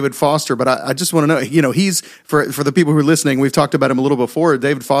about David Foster, but I just want to know. He's for the people who are listening. We've talked about him a little before.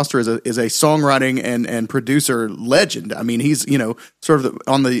 David Foster is a songwriting and producer legend. I mean, he's sort of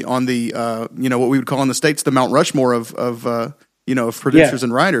on the what we would call in the States the Mount Rushmore of producers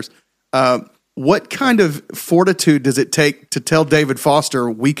and writers. What kind of fortitude does it take to tell David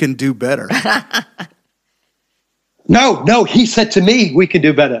Foster we can do better? No, he said to me, "We can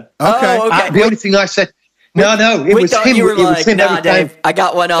do better." Okay. Oh, okay. The only thing I said, no, it We was thought him. you were It was like, him nah, every time. Dave, I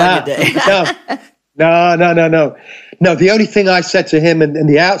got one on you, Dave. No. No, the only thing I said to him in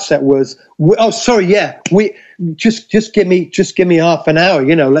the outset was, we just give me half an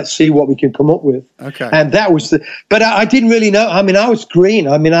hour, let's see what we can come up with. Okay. And that was but I didn't really know. I mean, I was green.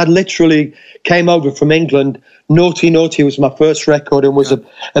 I mean, I literally came over from England. Naughty Naughty was my first record and was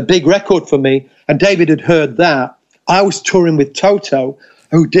a big record for me. And David had heard that. I was touring with Toto,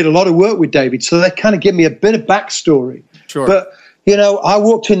 who did a lot of work with David. So they kind of give me a bit of backstory. Sure. But, I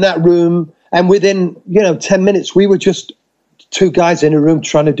walked in that room, and within, 10 minutes, we were just two guys in a room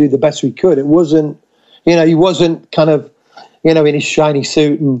trying to do the best we could. It wasn't, he wasn't kind of, in his shiny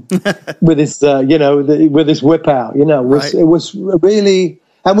suit and with his, with his whip out, Right. It was really,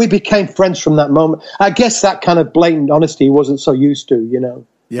 and we became friends from that moment. I guess that kind of blatant honesty he wasn't so used to,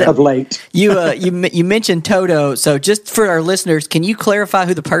 of late. You mentioned Toto, so just for our listeners, can you clarify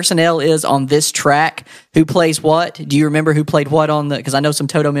who the personnel is on this track? Who plays what? Do you remember who played what on the? Because I know some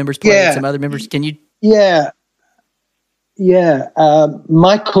Toto members played, some other members. Can you? Yeah.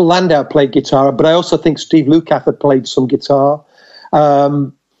 Michael Landau played guitar, but I also think Steve Lukather played some guitar.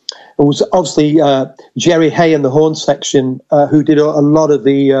 It was obviously Jerry Hay in the horn section, who did a lot of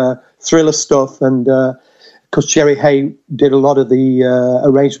the Thriller stuff, and because Jerry Hay did a lot of the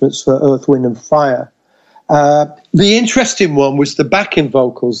arrangements for Earth, Wind and Fire. The interesting one was the backing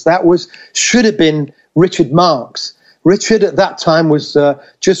vocals. That should have been Richard Marx. Richard at that time was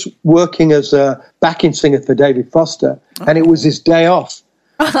just working as a backing singer for David Foster, and it was his day off.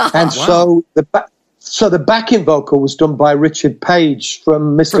 And so the backing vocal was done by Richard Page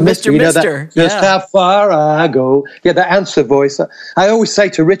from Mr. Mister. Mister. Just how far I go. Yeah, that answer voice. I always say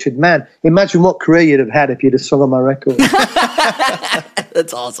to Richard, man, imagine what career you'd have had if you'd have sung on my record.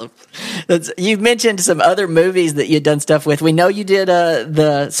 That's awesome. You've mentioned some other movies that you'd done stuff with. We know you did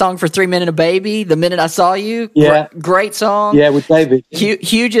the song for 3 Men and a Baby, The Minute I Saw You. Yeah. Great song. Yeah, with David.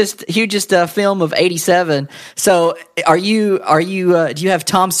 Hugest film of '87. So do you have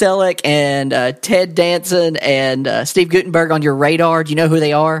Tom Selleck and Ted Danson and Steve Guttenberg on your radar? Do you know who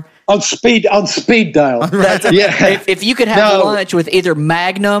they are? On speed dial. Yeah. If you could have lunch with either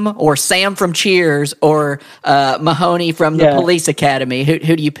Magnum or Sam from Cheers or Mahoney from the Police Academy, who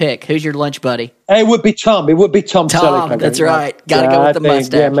do you pick? Who's your lunch buddy? It would be Tom. Selleck. That's right. Got to go with the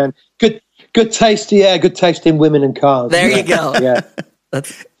mustache. Yeah, man. Good taste. Yeah, good taste in women and cars. There you go. Yeah.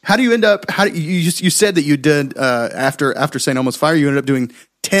 How do you end up? You said that you did after St. Elmo's Fire, you ended up doing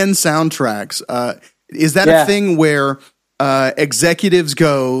 10 soundtracks. Is that a thing where executives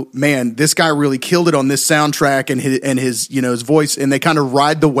go, man, this guy really killed it on this soundtrack and his his voice, and they kind of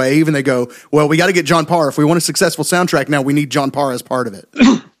ride the wave and they go, well, we got to get John Parr. If we want a successful soundtrack now, we need John Parr as part of it.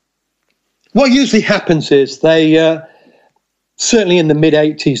 What usually happens is they certainly in the mid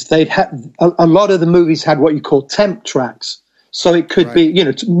 80s, they'd had a lot of the movies had what you call temp tracks. So it could be,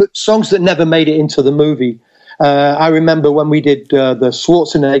 songs that never made it into the movie. I remember when we did the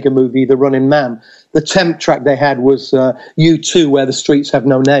Schwarzenegger movie, The Running Man, the temp track they had was U2, Where the Streets Have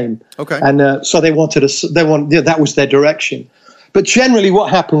No Name. Okay. And so that was their direction. But generally what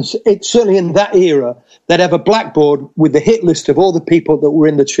happens, it's certainly in that era, they'd have a blackboard with the hit list of all the people that were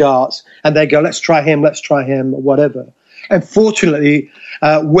in the charts, and they go, let's try him, or whatever. And fortunately,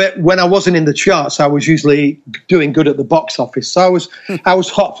 when I wasn't in the charts, I was usually doing good at the box office. So I was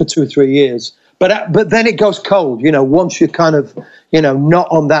hot for 2 or 3 years. But then it goes cold. Once you're kind of not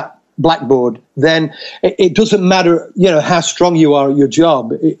on that blackboard, then it doesn't matter how strong you are at your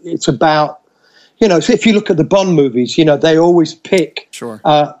job. It's about so if you look at the Bond movies, they always pick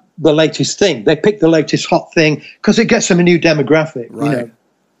the latest thing. They pick the latest hot thing because it gets them a new demographic. Right.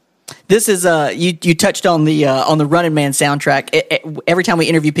 This is you touched on the Running Man soundtrack. Every time we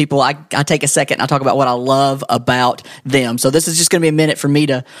interview people, I take a second and I talk about what I love about them. So this is just going to be a minute for me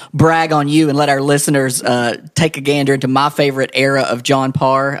to brag on you and let our listeners take a gander into my favorite era of John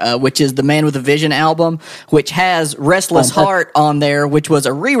Parr, which is the Man with a Vision album, which has Restless Heart on there, which was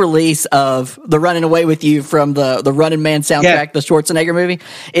a re-release of the Running Away with You from the Running Man soundtrack, the Schwarzenegger movie.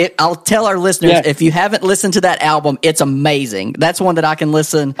 I'll tell our listeners, if you haven't listened to that album, it's amazing. That's one that I can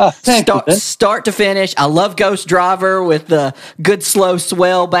listen start to finish. I love Ghost Driver with the good slow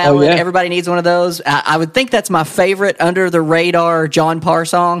swell ballad. Everybody needs one of those. I would think that's my favorite under the radar John Parr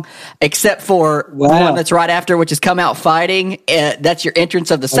song, except for one that's right after, which is Come Out Fighting. That's your entrance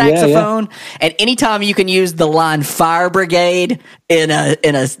of the saxophone. And anytime you can use the line Fire Brigade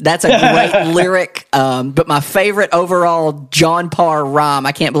that's a great lyric. But my favorite overall John Parr rhyme,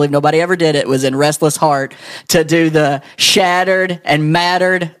 I can't believe nobody ever did it, was in Restless Heart to do the shattered and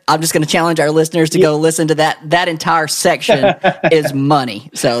mattered. I'd I'm just going to challenge our listeners to go listen to that. That entire section is money.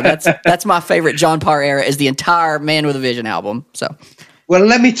 So that's my favorite John Parr era, is the entire Man with a Vision album. So, well,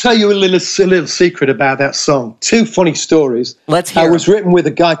 let me tell you a little secret about that song. Two funny stories. Let's hear. It was written with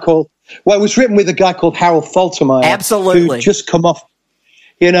a guy called Harold Faltermeyer. Absolutely. Who'd just come off,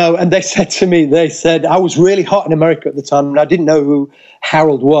 and they said to me, I was really hot in America at the time, and I didn't know who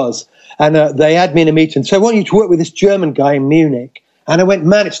Harold was. And they had me in a meeting and said, I want you to work with this German guy in Munich. And I went,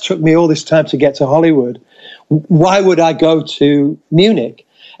 man, it's took me all this time to get to Hollywood. Why would I go to Munich?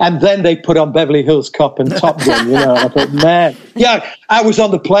 And then they put on Beverly Hills Cop and Top Gun, And I thought, man, I was on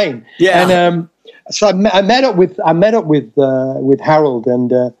the plane. Yeah. And so I met up with Harold,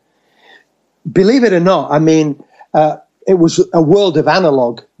 and believe it or not, I mean, it was a world of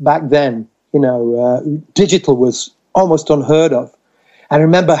analog back then. Digital was almost unheard of. And I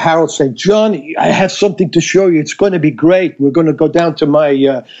remember Harold saying, John, I have something to show you. It's going to be great. We're going to go down to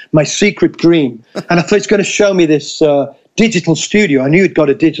my secret dream. And I thought he's going to show me this digital studio. I knew he'd got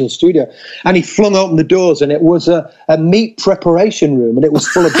a digital studio. And he flung open the doors, and it was a meat preparation room. And it was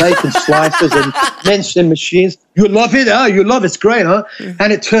full of bacon slicers and mincing machines. You love it? Oh, you love it. It's great, huh?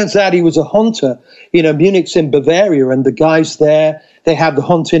 And it turns out he was a hunter. Munich's in Bavaria, and the guys there, they have the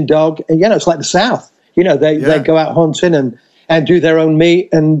hunting dog. And, it's like the South. They go out hunting and do their own meat,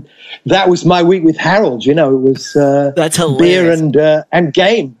 and that was my week with Harold. It was that's hilarious. Beer and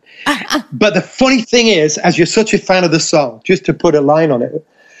game. But the funny thing is, as you're such a fan of the song, just to put a line on it,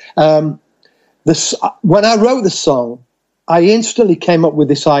 when I wrote the song, I instantly came up with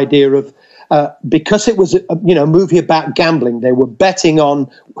this idea of because it was a movie about gambling, they were betting on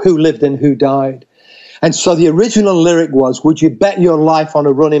who lived and who died, and so the original lyric was, "Would you bet your life on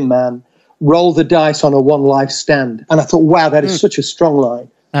a running man? Roll the dice on a one life stand." And I thought, wow, that is such a strong line.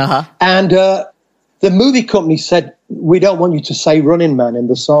 Uh-huh. And the movie company said, we don't want you to say running man in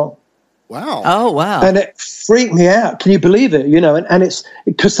the song. Wow. Oh, wow. And it freaked me out. Can you believe it? And it's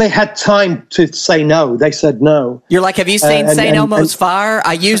because they had time to say no. They said no. You're like, have you seen St. Elmo's Fire?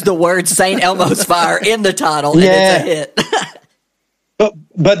 I used the word St. Elmo's Fire in the title, and it's a hit.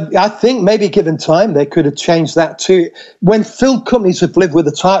 But I think maybe given time, they could have changed that too. When film companies have lived with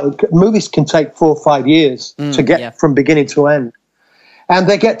the title, movies can take 4 or 5 years to get from beginning to end. And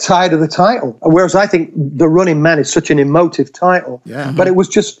they get tired of the title. Whereas I think The Running Man is such an emotive title. Yeah. But it was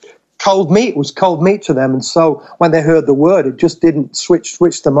just cold meat. It was cold meat to them. And so when they heard the word, it just didn't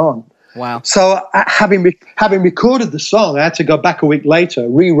switch them on. Wow. So having recorded the song, I had to go back a week later,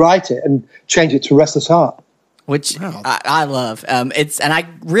 rewrite it, and change it to Restless Heart. Which I love. And I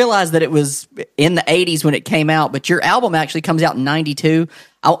realized that it was in the 80s when it came out, but your album actually comes out in 92.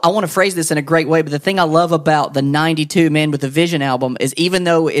 I want to phrase this in a great way, but the thing I love about the 92 Man with a Vision album is even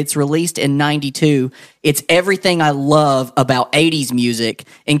though it's released in 92, it's everything I love about 80s music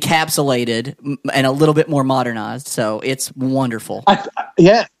encapsulated and a little bit more modernized. So it's wonderful.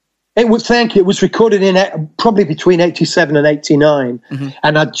 It was, thank you. It was recorded in probably between 87 and 89. Mm-hmm.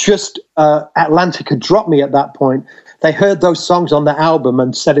 And I just, Atlantic had dropped me at that point. They heard those songs on the album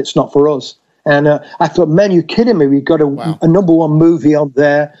and said, it's not for us. And I thought, man, you're kidding me. We've got a number one movie on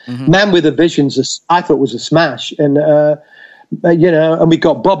there. Mm-hmm. Man with a Vision's, I thought was a smash. And, and we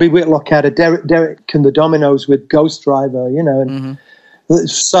got Bobby Whitlock out of Derek and the Dominoes with Ghost Driver, And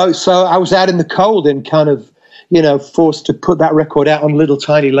so I was out in the cold and kind of, forced to put that record out on little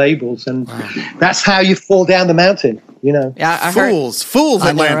tiny labels. And that's how you fall down the mountain, Yeah, I Fools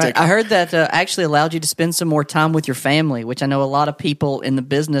Atlantic. I heard that actually allowed you to spend some more time with your family, which I know a lot of people in the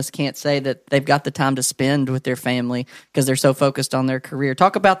business can't say that they've got the time to spend with their family because they're so focused on their career.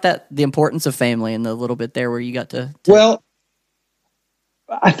 Talk about that, the importance of family, and the little bit there where you got to... Well,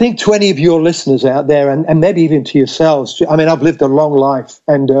 I think to any of your listeners out there, and maybe even to yourselves, I mean, I've lived a long life,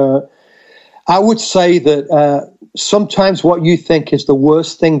 and I would say that sometimes what you think is the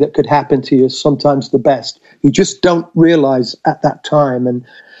worst thing that could happen to you is sometimes the best. You just don't realize at that time. And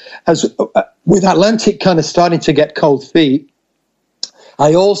as with Atlantic kind of starting to get cold feet,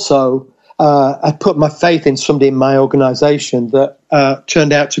 I also I put my faith in somebody in my organization that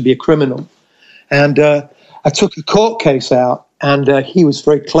turned out to be a criminal. And I took a court case out, and he was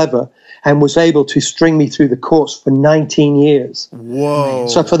very clever and was able to string me through the courts for 19 years. Whoa.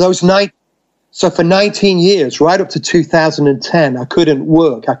 So for 19 years, right up to 2010, I couldn't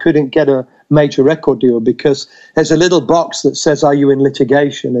work. I couldn't get a major record deal because there's a little box that says, are you in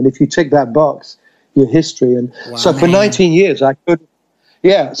litigation? And if you tick that box, your history. And so for 19 years, I couldn't.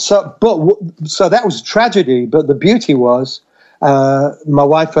 Yeah. So that was a tragedy. But the beauty was my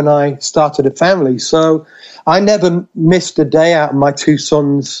wife and I started a family. So I never missed a day out of my two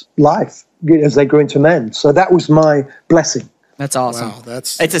sons' life as they grew into men. So that was my blessing. That's awesome. Wow,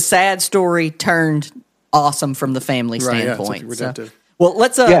 it's a sad story turned awesome from the family Right, yeah, standpoint. it's redemptive. Well,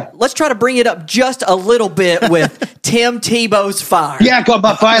 let's try to bring it up just a little bit with Tim Tebow's Fire. Yeah, I got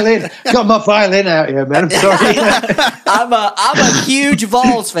my violin out here, man. I'm sorry. I'm a huge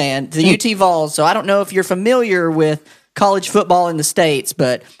Vols fan, the UT Vols. So I don't know if you're familiar with college football in the States,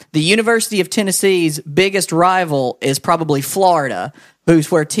 but the University of Tennessee's biggest rival is probably Florida,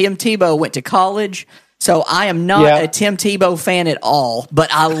 who's where Tim Tebow went to college. So I am not a Tim Tebow fan at all,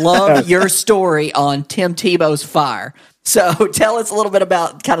 but I love your story on Tim Tebow's Fire. So tell us a little bit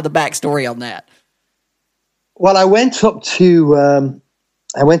about kind of the backstory on that. Well, I went up to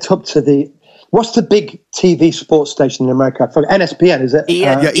the what's the big TV sports station in America? I forgot. NSPN, is it?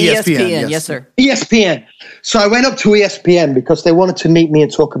 ESPN, yes, sir. ESPN. So I went up to ESPN because they wanted to meet me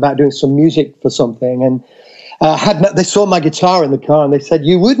and talk about doing some music for something. And they saw my guitar in the car and they said,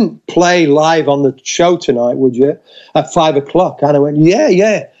 "You wouldn't play live on the show tonight, would you? At 5:00?" And I went,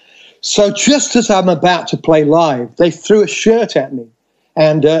 "Yeah." So just as I'm about to play live, they threw a shirt at me,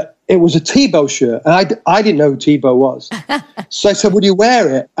 and it was a Tebow shirt. And I didn't know who Tebow was. So I said, "Would you wear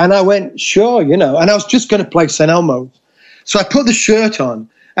it?" And I went, "Sure," And I was just going to play St. Elmo's. So I put the shirt on,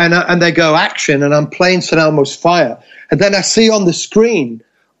 and they go, "Action," and I'm playing St. Elmo's Fire. And then I see on the screen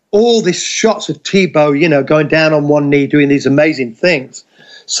all these shots of Tebow, going down on one knee, doing these amazing things.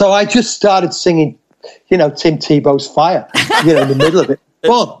 So I just started singing, Tim Tebow's Fire, in the middle of it.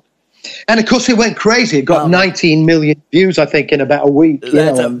 Fun. And of course, it went crazy. It got 19 million views, I think, in about a week.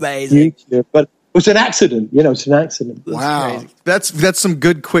 That's amazing. YouTube. But it was an accident. It's an accident. Wow, that's some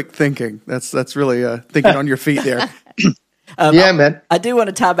good quick thinking. That's really thinking on your feet there. Man. I do want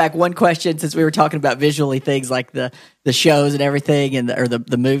to tie back one question since we were talking about visually things like the shows and everything and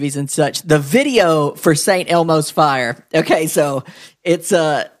the movies and such. The video for St. Elmo's Fire. Okay, so it's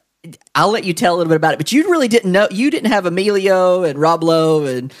I'll let you tell a little bit about it, but you really didn't know. You didn't have Emilio and Rob Lowe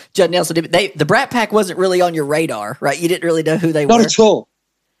and Judd Nelson. The Brat Pack wasn't really on your radar, right? You didn't really know who they were. Not at all.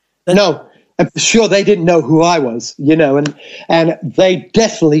 No, I'm sure they didn't know who I was, and they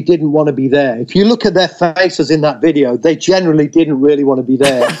definitely didn't want to be there. If you look at their faces in that video, they generally didn't really want to be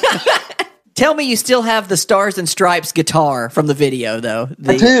there. Tell me you still have the Stars and Stripes guitar from the video, though.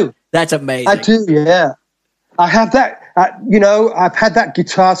 I do. That's amazing. I do, yeah. I have that. I've had that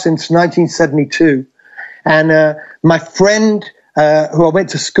guitar since 1972. And my friend who I went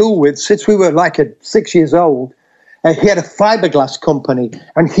to school with, since we were 6 years old, he had a fiberglass company,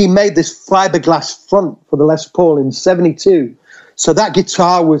 and he made this fiberglass front for the Les Paul in 72. So that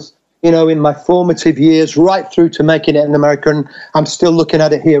guitar was, in my formative years, right through to making it in America, and I'm still looking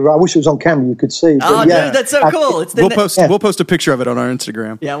at it here. I wish it was on camera, you could see. Dude, that's so cool. We'll post a picture of it on our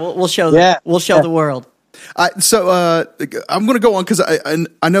Instagram. Yeah, we'll show the world. So I'm going to go on because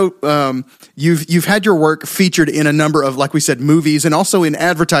I know you've had your work featured in a number of, like we said, movies and also in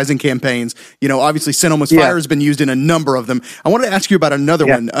advertising campaigns. Obviously, St. Elmo's Fire has been used in a number of them. I wanted to ask you about another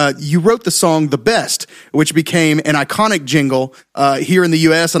one. You wrote the song "The Best," which became an iconic jingle here in the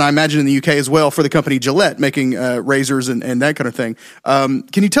U.S. and I imagine in the U.K. as well for the company Gillette, making razors and that kind of thing.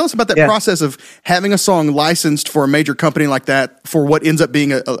 Can you tell us about that process of having a song licensed for a major company like that for what ends up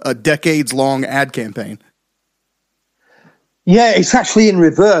being a decades-long ad campaign? Yeah, it's actually in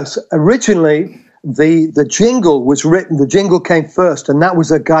reverse. Originally, the jingle was written. The jingle came first, and that was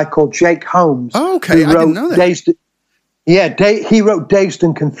a guy called Jake Holmes. Oh, okay, I didn't know that. He wrote "Dazed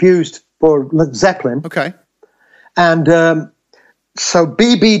and Confused" for Led Zeppelin. Okay, and so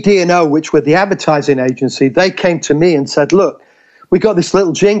BBD&O, which were the advertising agency, they came to me and said, "Look, we got this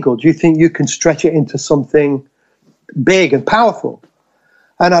little jingle. Do you think you can stretch it into something big and powerful?"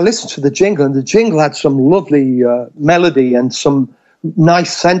 And I listened to the jingle, and the jingle had some lovely melody and some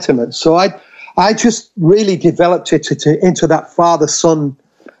nice sentiment. So I just really developed it into that father-son,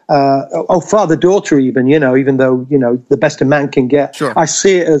 father-daughter even, even though, the best a man can get. Sure. I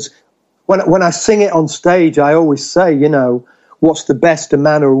see it as, when I sing it on stage, I always say, what's the best a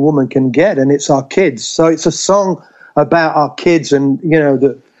man or a woman can get? And it's our kids. So it's a song about our kids and,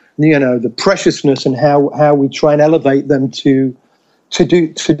 the preciousness and how we try and elevate them to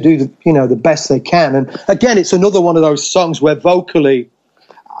do the best they can. And again, it's another one of those songs where vocally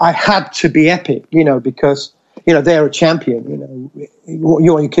I had to be epic, because they're a champion. You want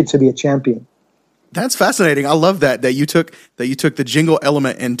your kid to be a champion. That's fascinating. I love that you took the jingle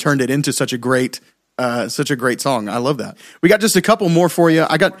element and turned it into such a great song. I love that. We got just a couple more for you.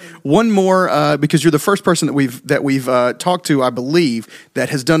 I got one more because you're the first person that we've talked to, I believe, that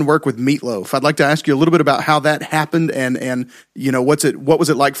has done work with Meatloaf. I'd like to ask you a little bit about how that happened and what was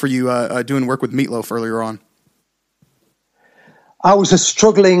it like for you doing work with Meatloaf earlier on? I was a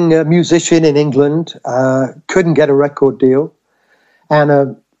struggling musician in England, couldn't get a record deal.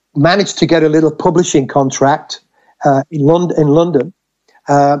 and managed to get a little publishing contract in London.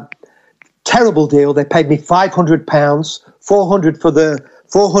 Terrible deal. They paid me £500, 400 for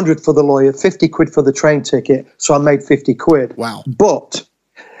the lawyer, 50 quid for the train ticket. So I made 50 quid. Wow. But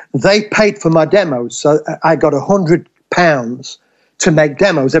they paid for my demos. So I got £100 to make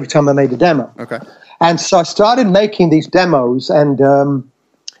demos every time I made a demo. Okay. And so I started making these demos, and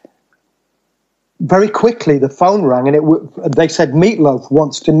very quickly the phone rang, and they said, Meatloaf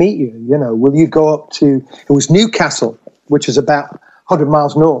wants to meet you. You know, will you go up to, it was Newcastle, which is about 100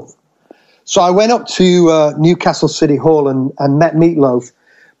 miles north. So I went up to Newcastle City Hall and met Meatloaf,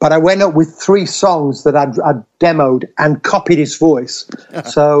 but I went up with 3 songs that I'd demoed and copied his voice.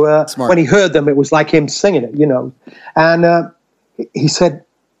 So when he heard them, it was like him singing it, you know. And he said,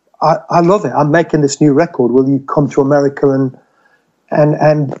 I love it. I'm making this new record. Will you come to America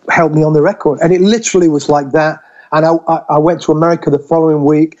and help me on the record? And it literally was like that. And I went to America the following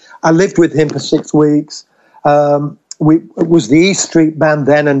week. I lived with him for 6 weeks. It was the E Street Band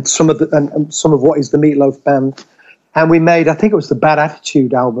then, and some of what is the Meatloaf Band. And we made, I think it was the Bad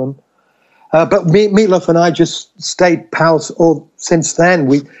Attitude album. But Meatloaf and I just stayed pals all since then.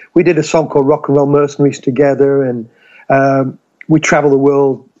 We did a song called Rock and Roll Mercenaries together, and we travel the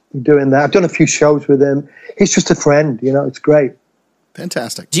world doing that. I've done a few shows with him. He's just a friend, you know. It's great.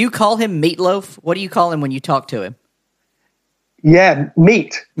 Fantastic. Do you call him Meatloaf? What do you call him when you talk to him? Yeah,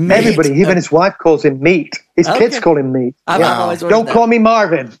 Meat. Everybody, even his wife calls him Meat. His kids call him Meat. I've always Don't call me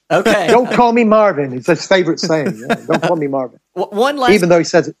Marvin. Okay. Don't call me Marvin. It's his favorite saying. Yeah, don't call me Marvin. Even though he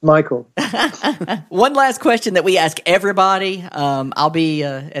says it's Michael. One last question that we ask everybody. I'll be,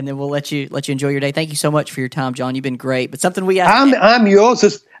 and then we'll let you enjoy your day. Thank you so much for your time, John. You've been great. But something we ask. I'm yours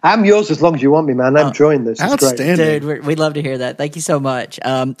as long as you want me, man. I'm enjoying this. It's outstanding. great. Dude, we'd love to hear that. Thank you so much.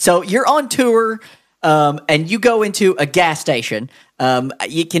 So you're on tour. And you go into a gas station.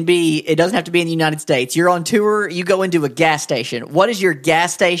 It doesn't have to be in the United States. You're on tour, you go into a gas station. What is your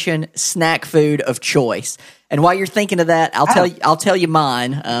gas station snack food of choice? And while you're thinking of that, I'll tell you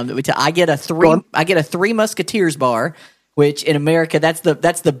mine. I get a Three Musketeers bar, which in America that's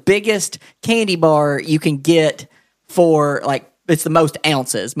the biggest candy bar you can get for it's the most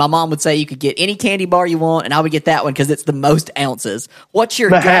ounces. My mom would say you could get any candy bar you want, and I would get that one because it's the most ounces. What's your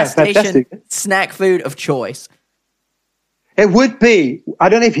gas station snack food of choice? It would be, I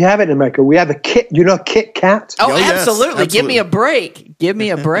don't know if you have it in America, we have a Kit Kat? Oh, yes, absolutely. Give me a break. Give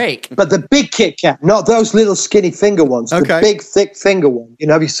me a break. But the big Kit Kat, not those little skinny finger ones. Okay. The big, thick finger one. You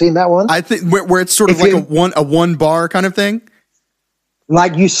know, have you seen that one? I think where it's sort of like a one bar kind of thing?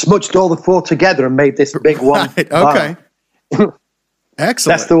 Like you smudged all the 4 together and made this big one. Right, okay.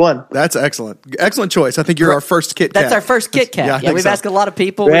 Excellent. That's the one. That's excellent. Excellent choice. I think you're our first Kit Kat. That's our first Kit Kat. Yeah, we've asked a lot of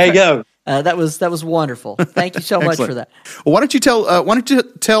people. There you go. That was wonderful. Thank you so much for that. Well, why don't you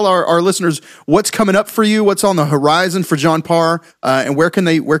tell our listeners what's coming up for you, what's on the horizon for John Parr, and where can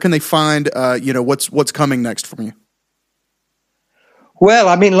they find what's coming next from you? Well,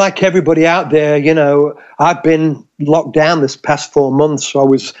 I mean, like everybody out there, you know, I've been locked down this past 4 months, so I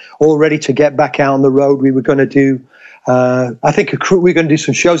was all ready to get back out on the road. We were going to do, I think we're going to do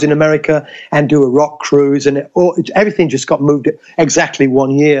some shows in America and do a rock cruise, and everything just got moved exactly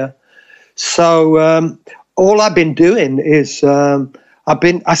 1 year. So all I've been doing is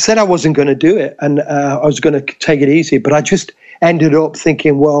I said I wasn't going to do it, and I was going to take it easy, but I just ended up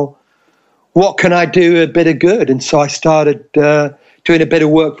thinking, well, what can I do a bit of good? And so I started doing a bit of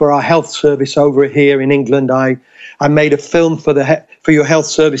work for our health service over here in England. I made a film for your health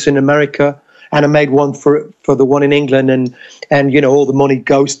service in America, and I made one for the one in England, and you know, all the money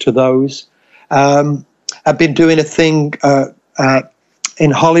goes to those. I've been doing a thing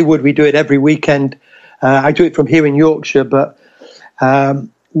in Hollywood. We do it every weekend. I do it from here in Yorkshire, but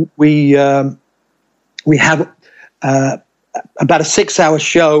we have about a 6-hour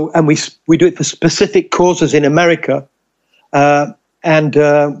show, and we do it for specific causes in America. And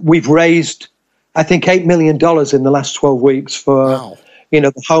we've raised, I think, $8 million in the last 12 weeks for, you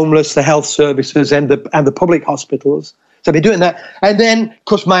know, the homeless, the health services, and the public hospitals. So I've been doing that. And then, of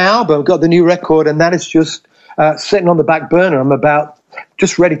course, my album, got the new record, and that is just sitting on the back burner. I'm about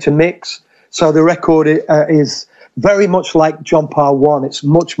just ready to mix. So the record is very much like John Parr 1. It's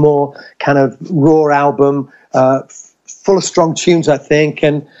much more kind of raw album, full of strong tunes, I think.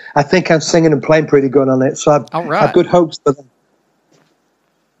 And I think I'm singing and playing pretty good on it. So I have good hopes for them.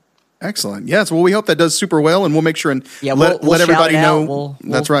 Excellent. Yes. Well, we hope that does super well, and we'll make sure and we'll let everybody know.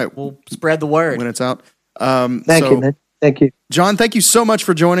 That's right. We'll spread the word when it's out. Thank you, man. Thank you, John. Thank you so much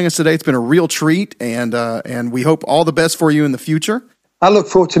for joining us today. It's been a real treat, and we hope all the best for you in the future. I look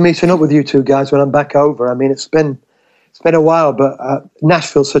forward to meeting up with you two guys when I'm back over. I mean, it's been It's been a while, but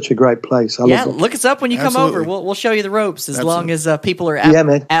Nashville's such a great place. I love it. Look us up when you Absolutely. come over. We'll show you the ropes as long as people are Yeah,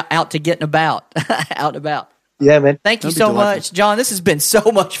 man. out to getting about, out and about. Yeah, man. Thank you That'd be so delightful. much, John. This has been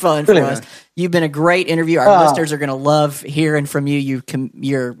so much fun for Brilliant. us. You've been a great interview. Our listeners are going to love hearing from you.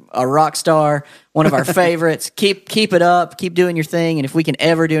 You're a rock star, one of our favorites. Keep it up. Keep doing your thing. And if we can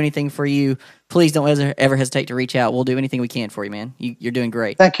ever do anything for you, please don't ever hesitate to reach out. We'll do anything we can for you, man. You're doing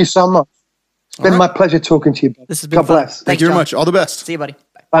great. Thank you so much. It's been my pleasure talking to you. This has been God fun. bless. Thank you very John. much. All the best. See you, buddy.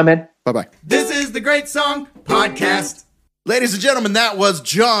 Bye. Bye, man. Bye-bye. This is the Great Song Podcast. Ladies and gentlemen, that was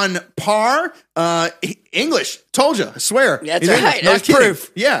John Parr. English. Told you. I swear. That's He's right. English. No That's kidding.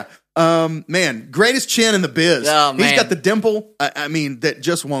 proof. Yeah. Man, greatest chin in the biz. Oh, He's man. got the dimple. I mean, that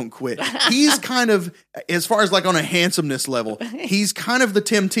just won't quit. He's kind of, as far as like on a handsomeness level, he's kind of the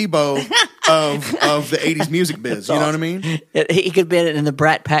Tim Tebow of the 80s music biz. You know what I mean? He could have been in the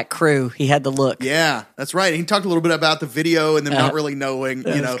Brat Pack crew. He had the look. Yeah, that's right. He talked a little bit about the video and them not really knowing,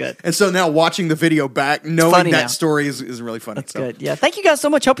 you know. good. And so now watching the video back, knowing funny that now. story is really funny. That's good. Yeah. Thank you guys so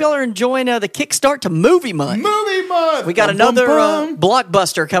much. Hope y'all are enjoying the kickstart to movie month. Movie month. We got Bum, another bum, bum.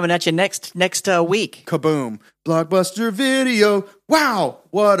 blockbuster coming at you next week. Kaboom. Blockbuster video. Wow.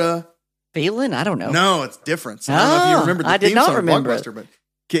 What a. Feeling? I don't know. No, it's different. So I don't know if you remember the I did theme not song of remember it. Blockbuster, but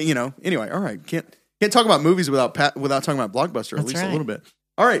you know, anyway, all right. Can't talk about movies without talking about Blockbuster, at That's least a right. little bit.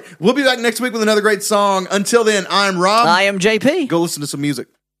 All right. We'll be back next week with another great song. Until then, I'm Rob. I am JP. Go listen to some music.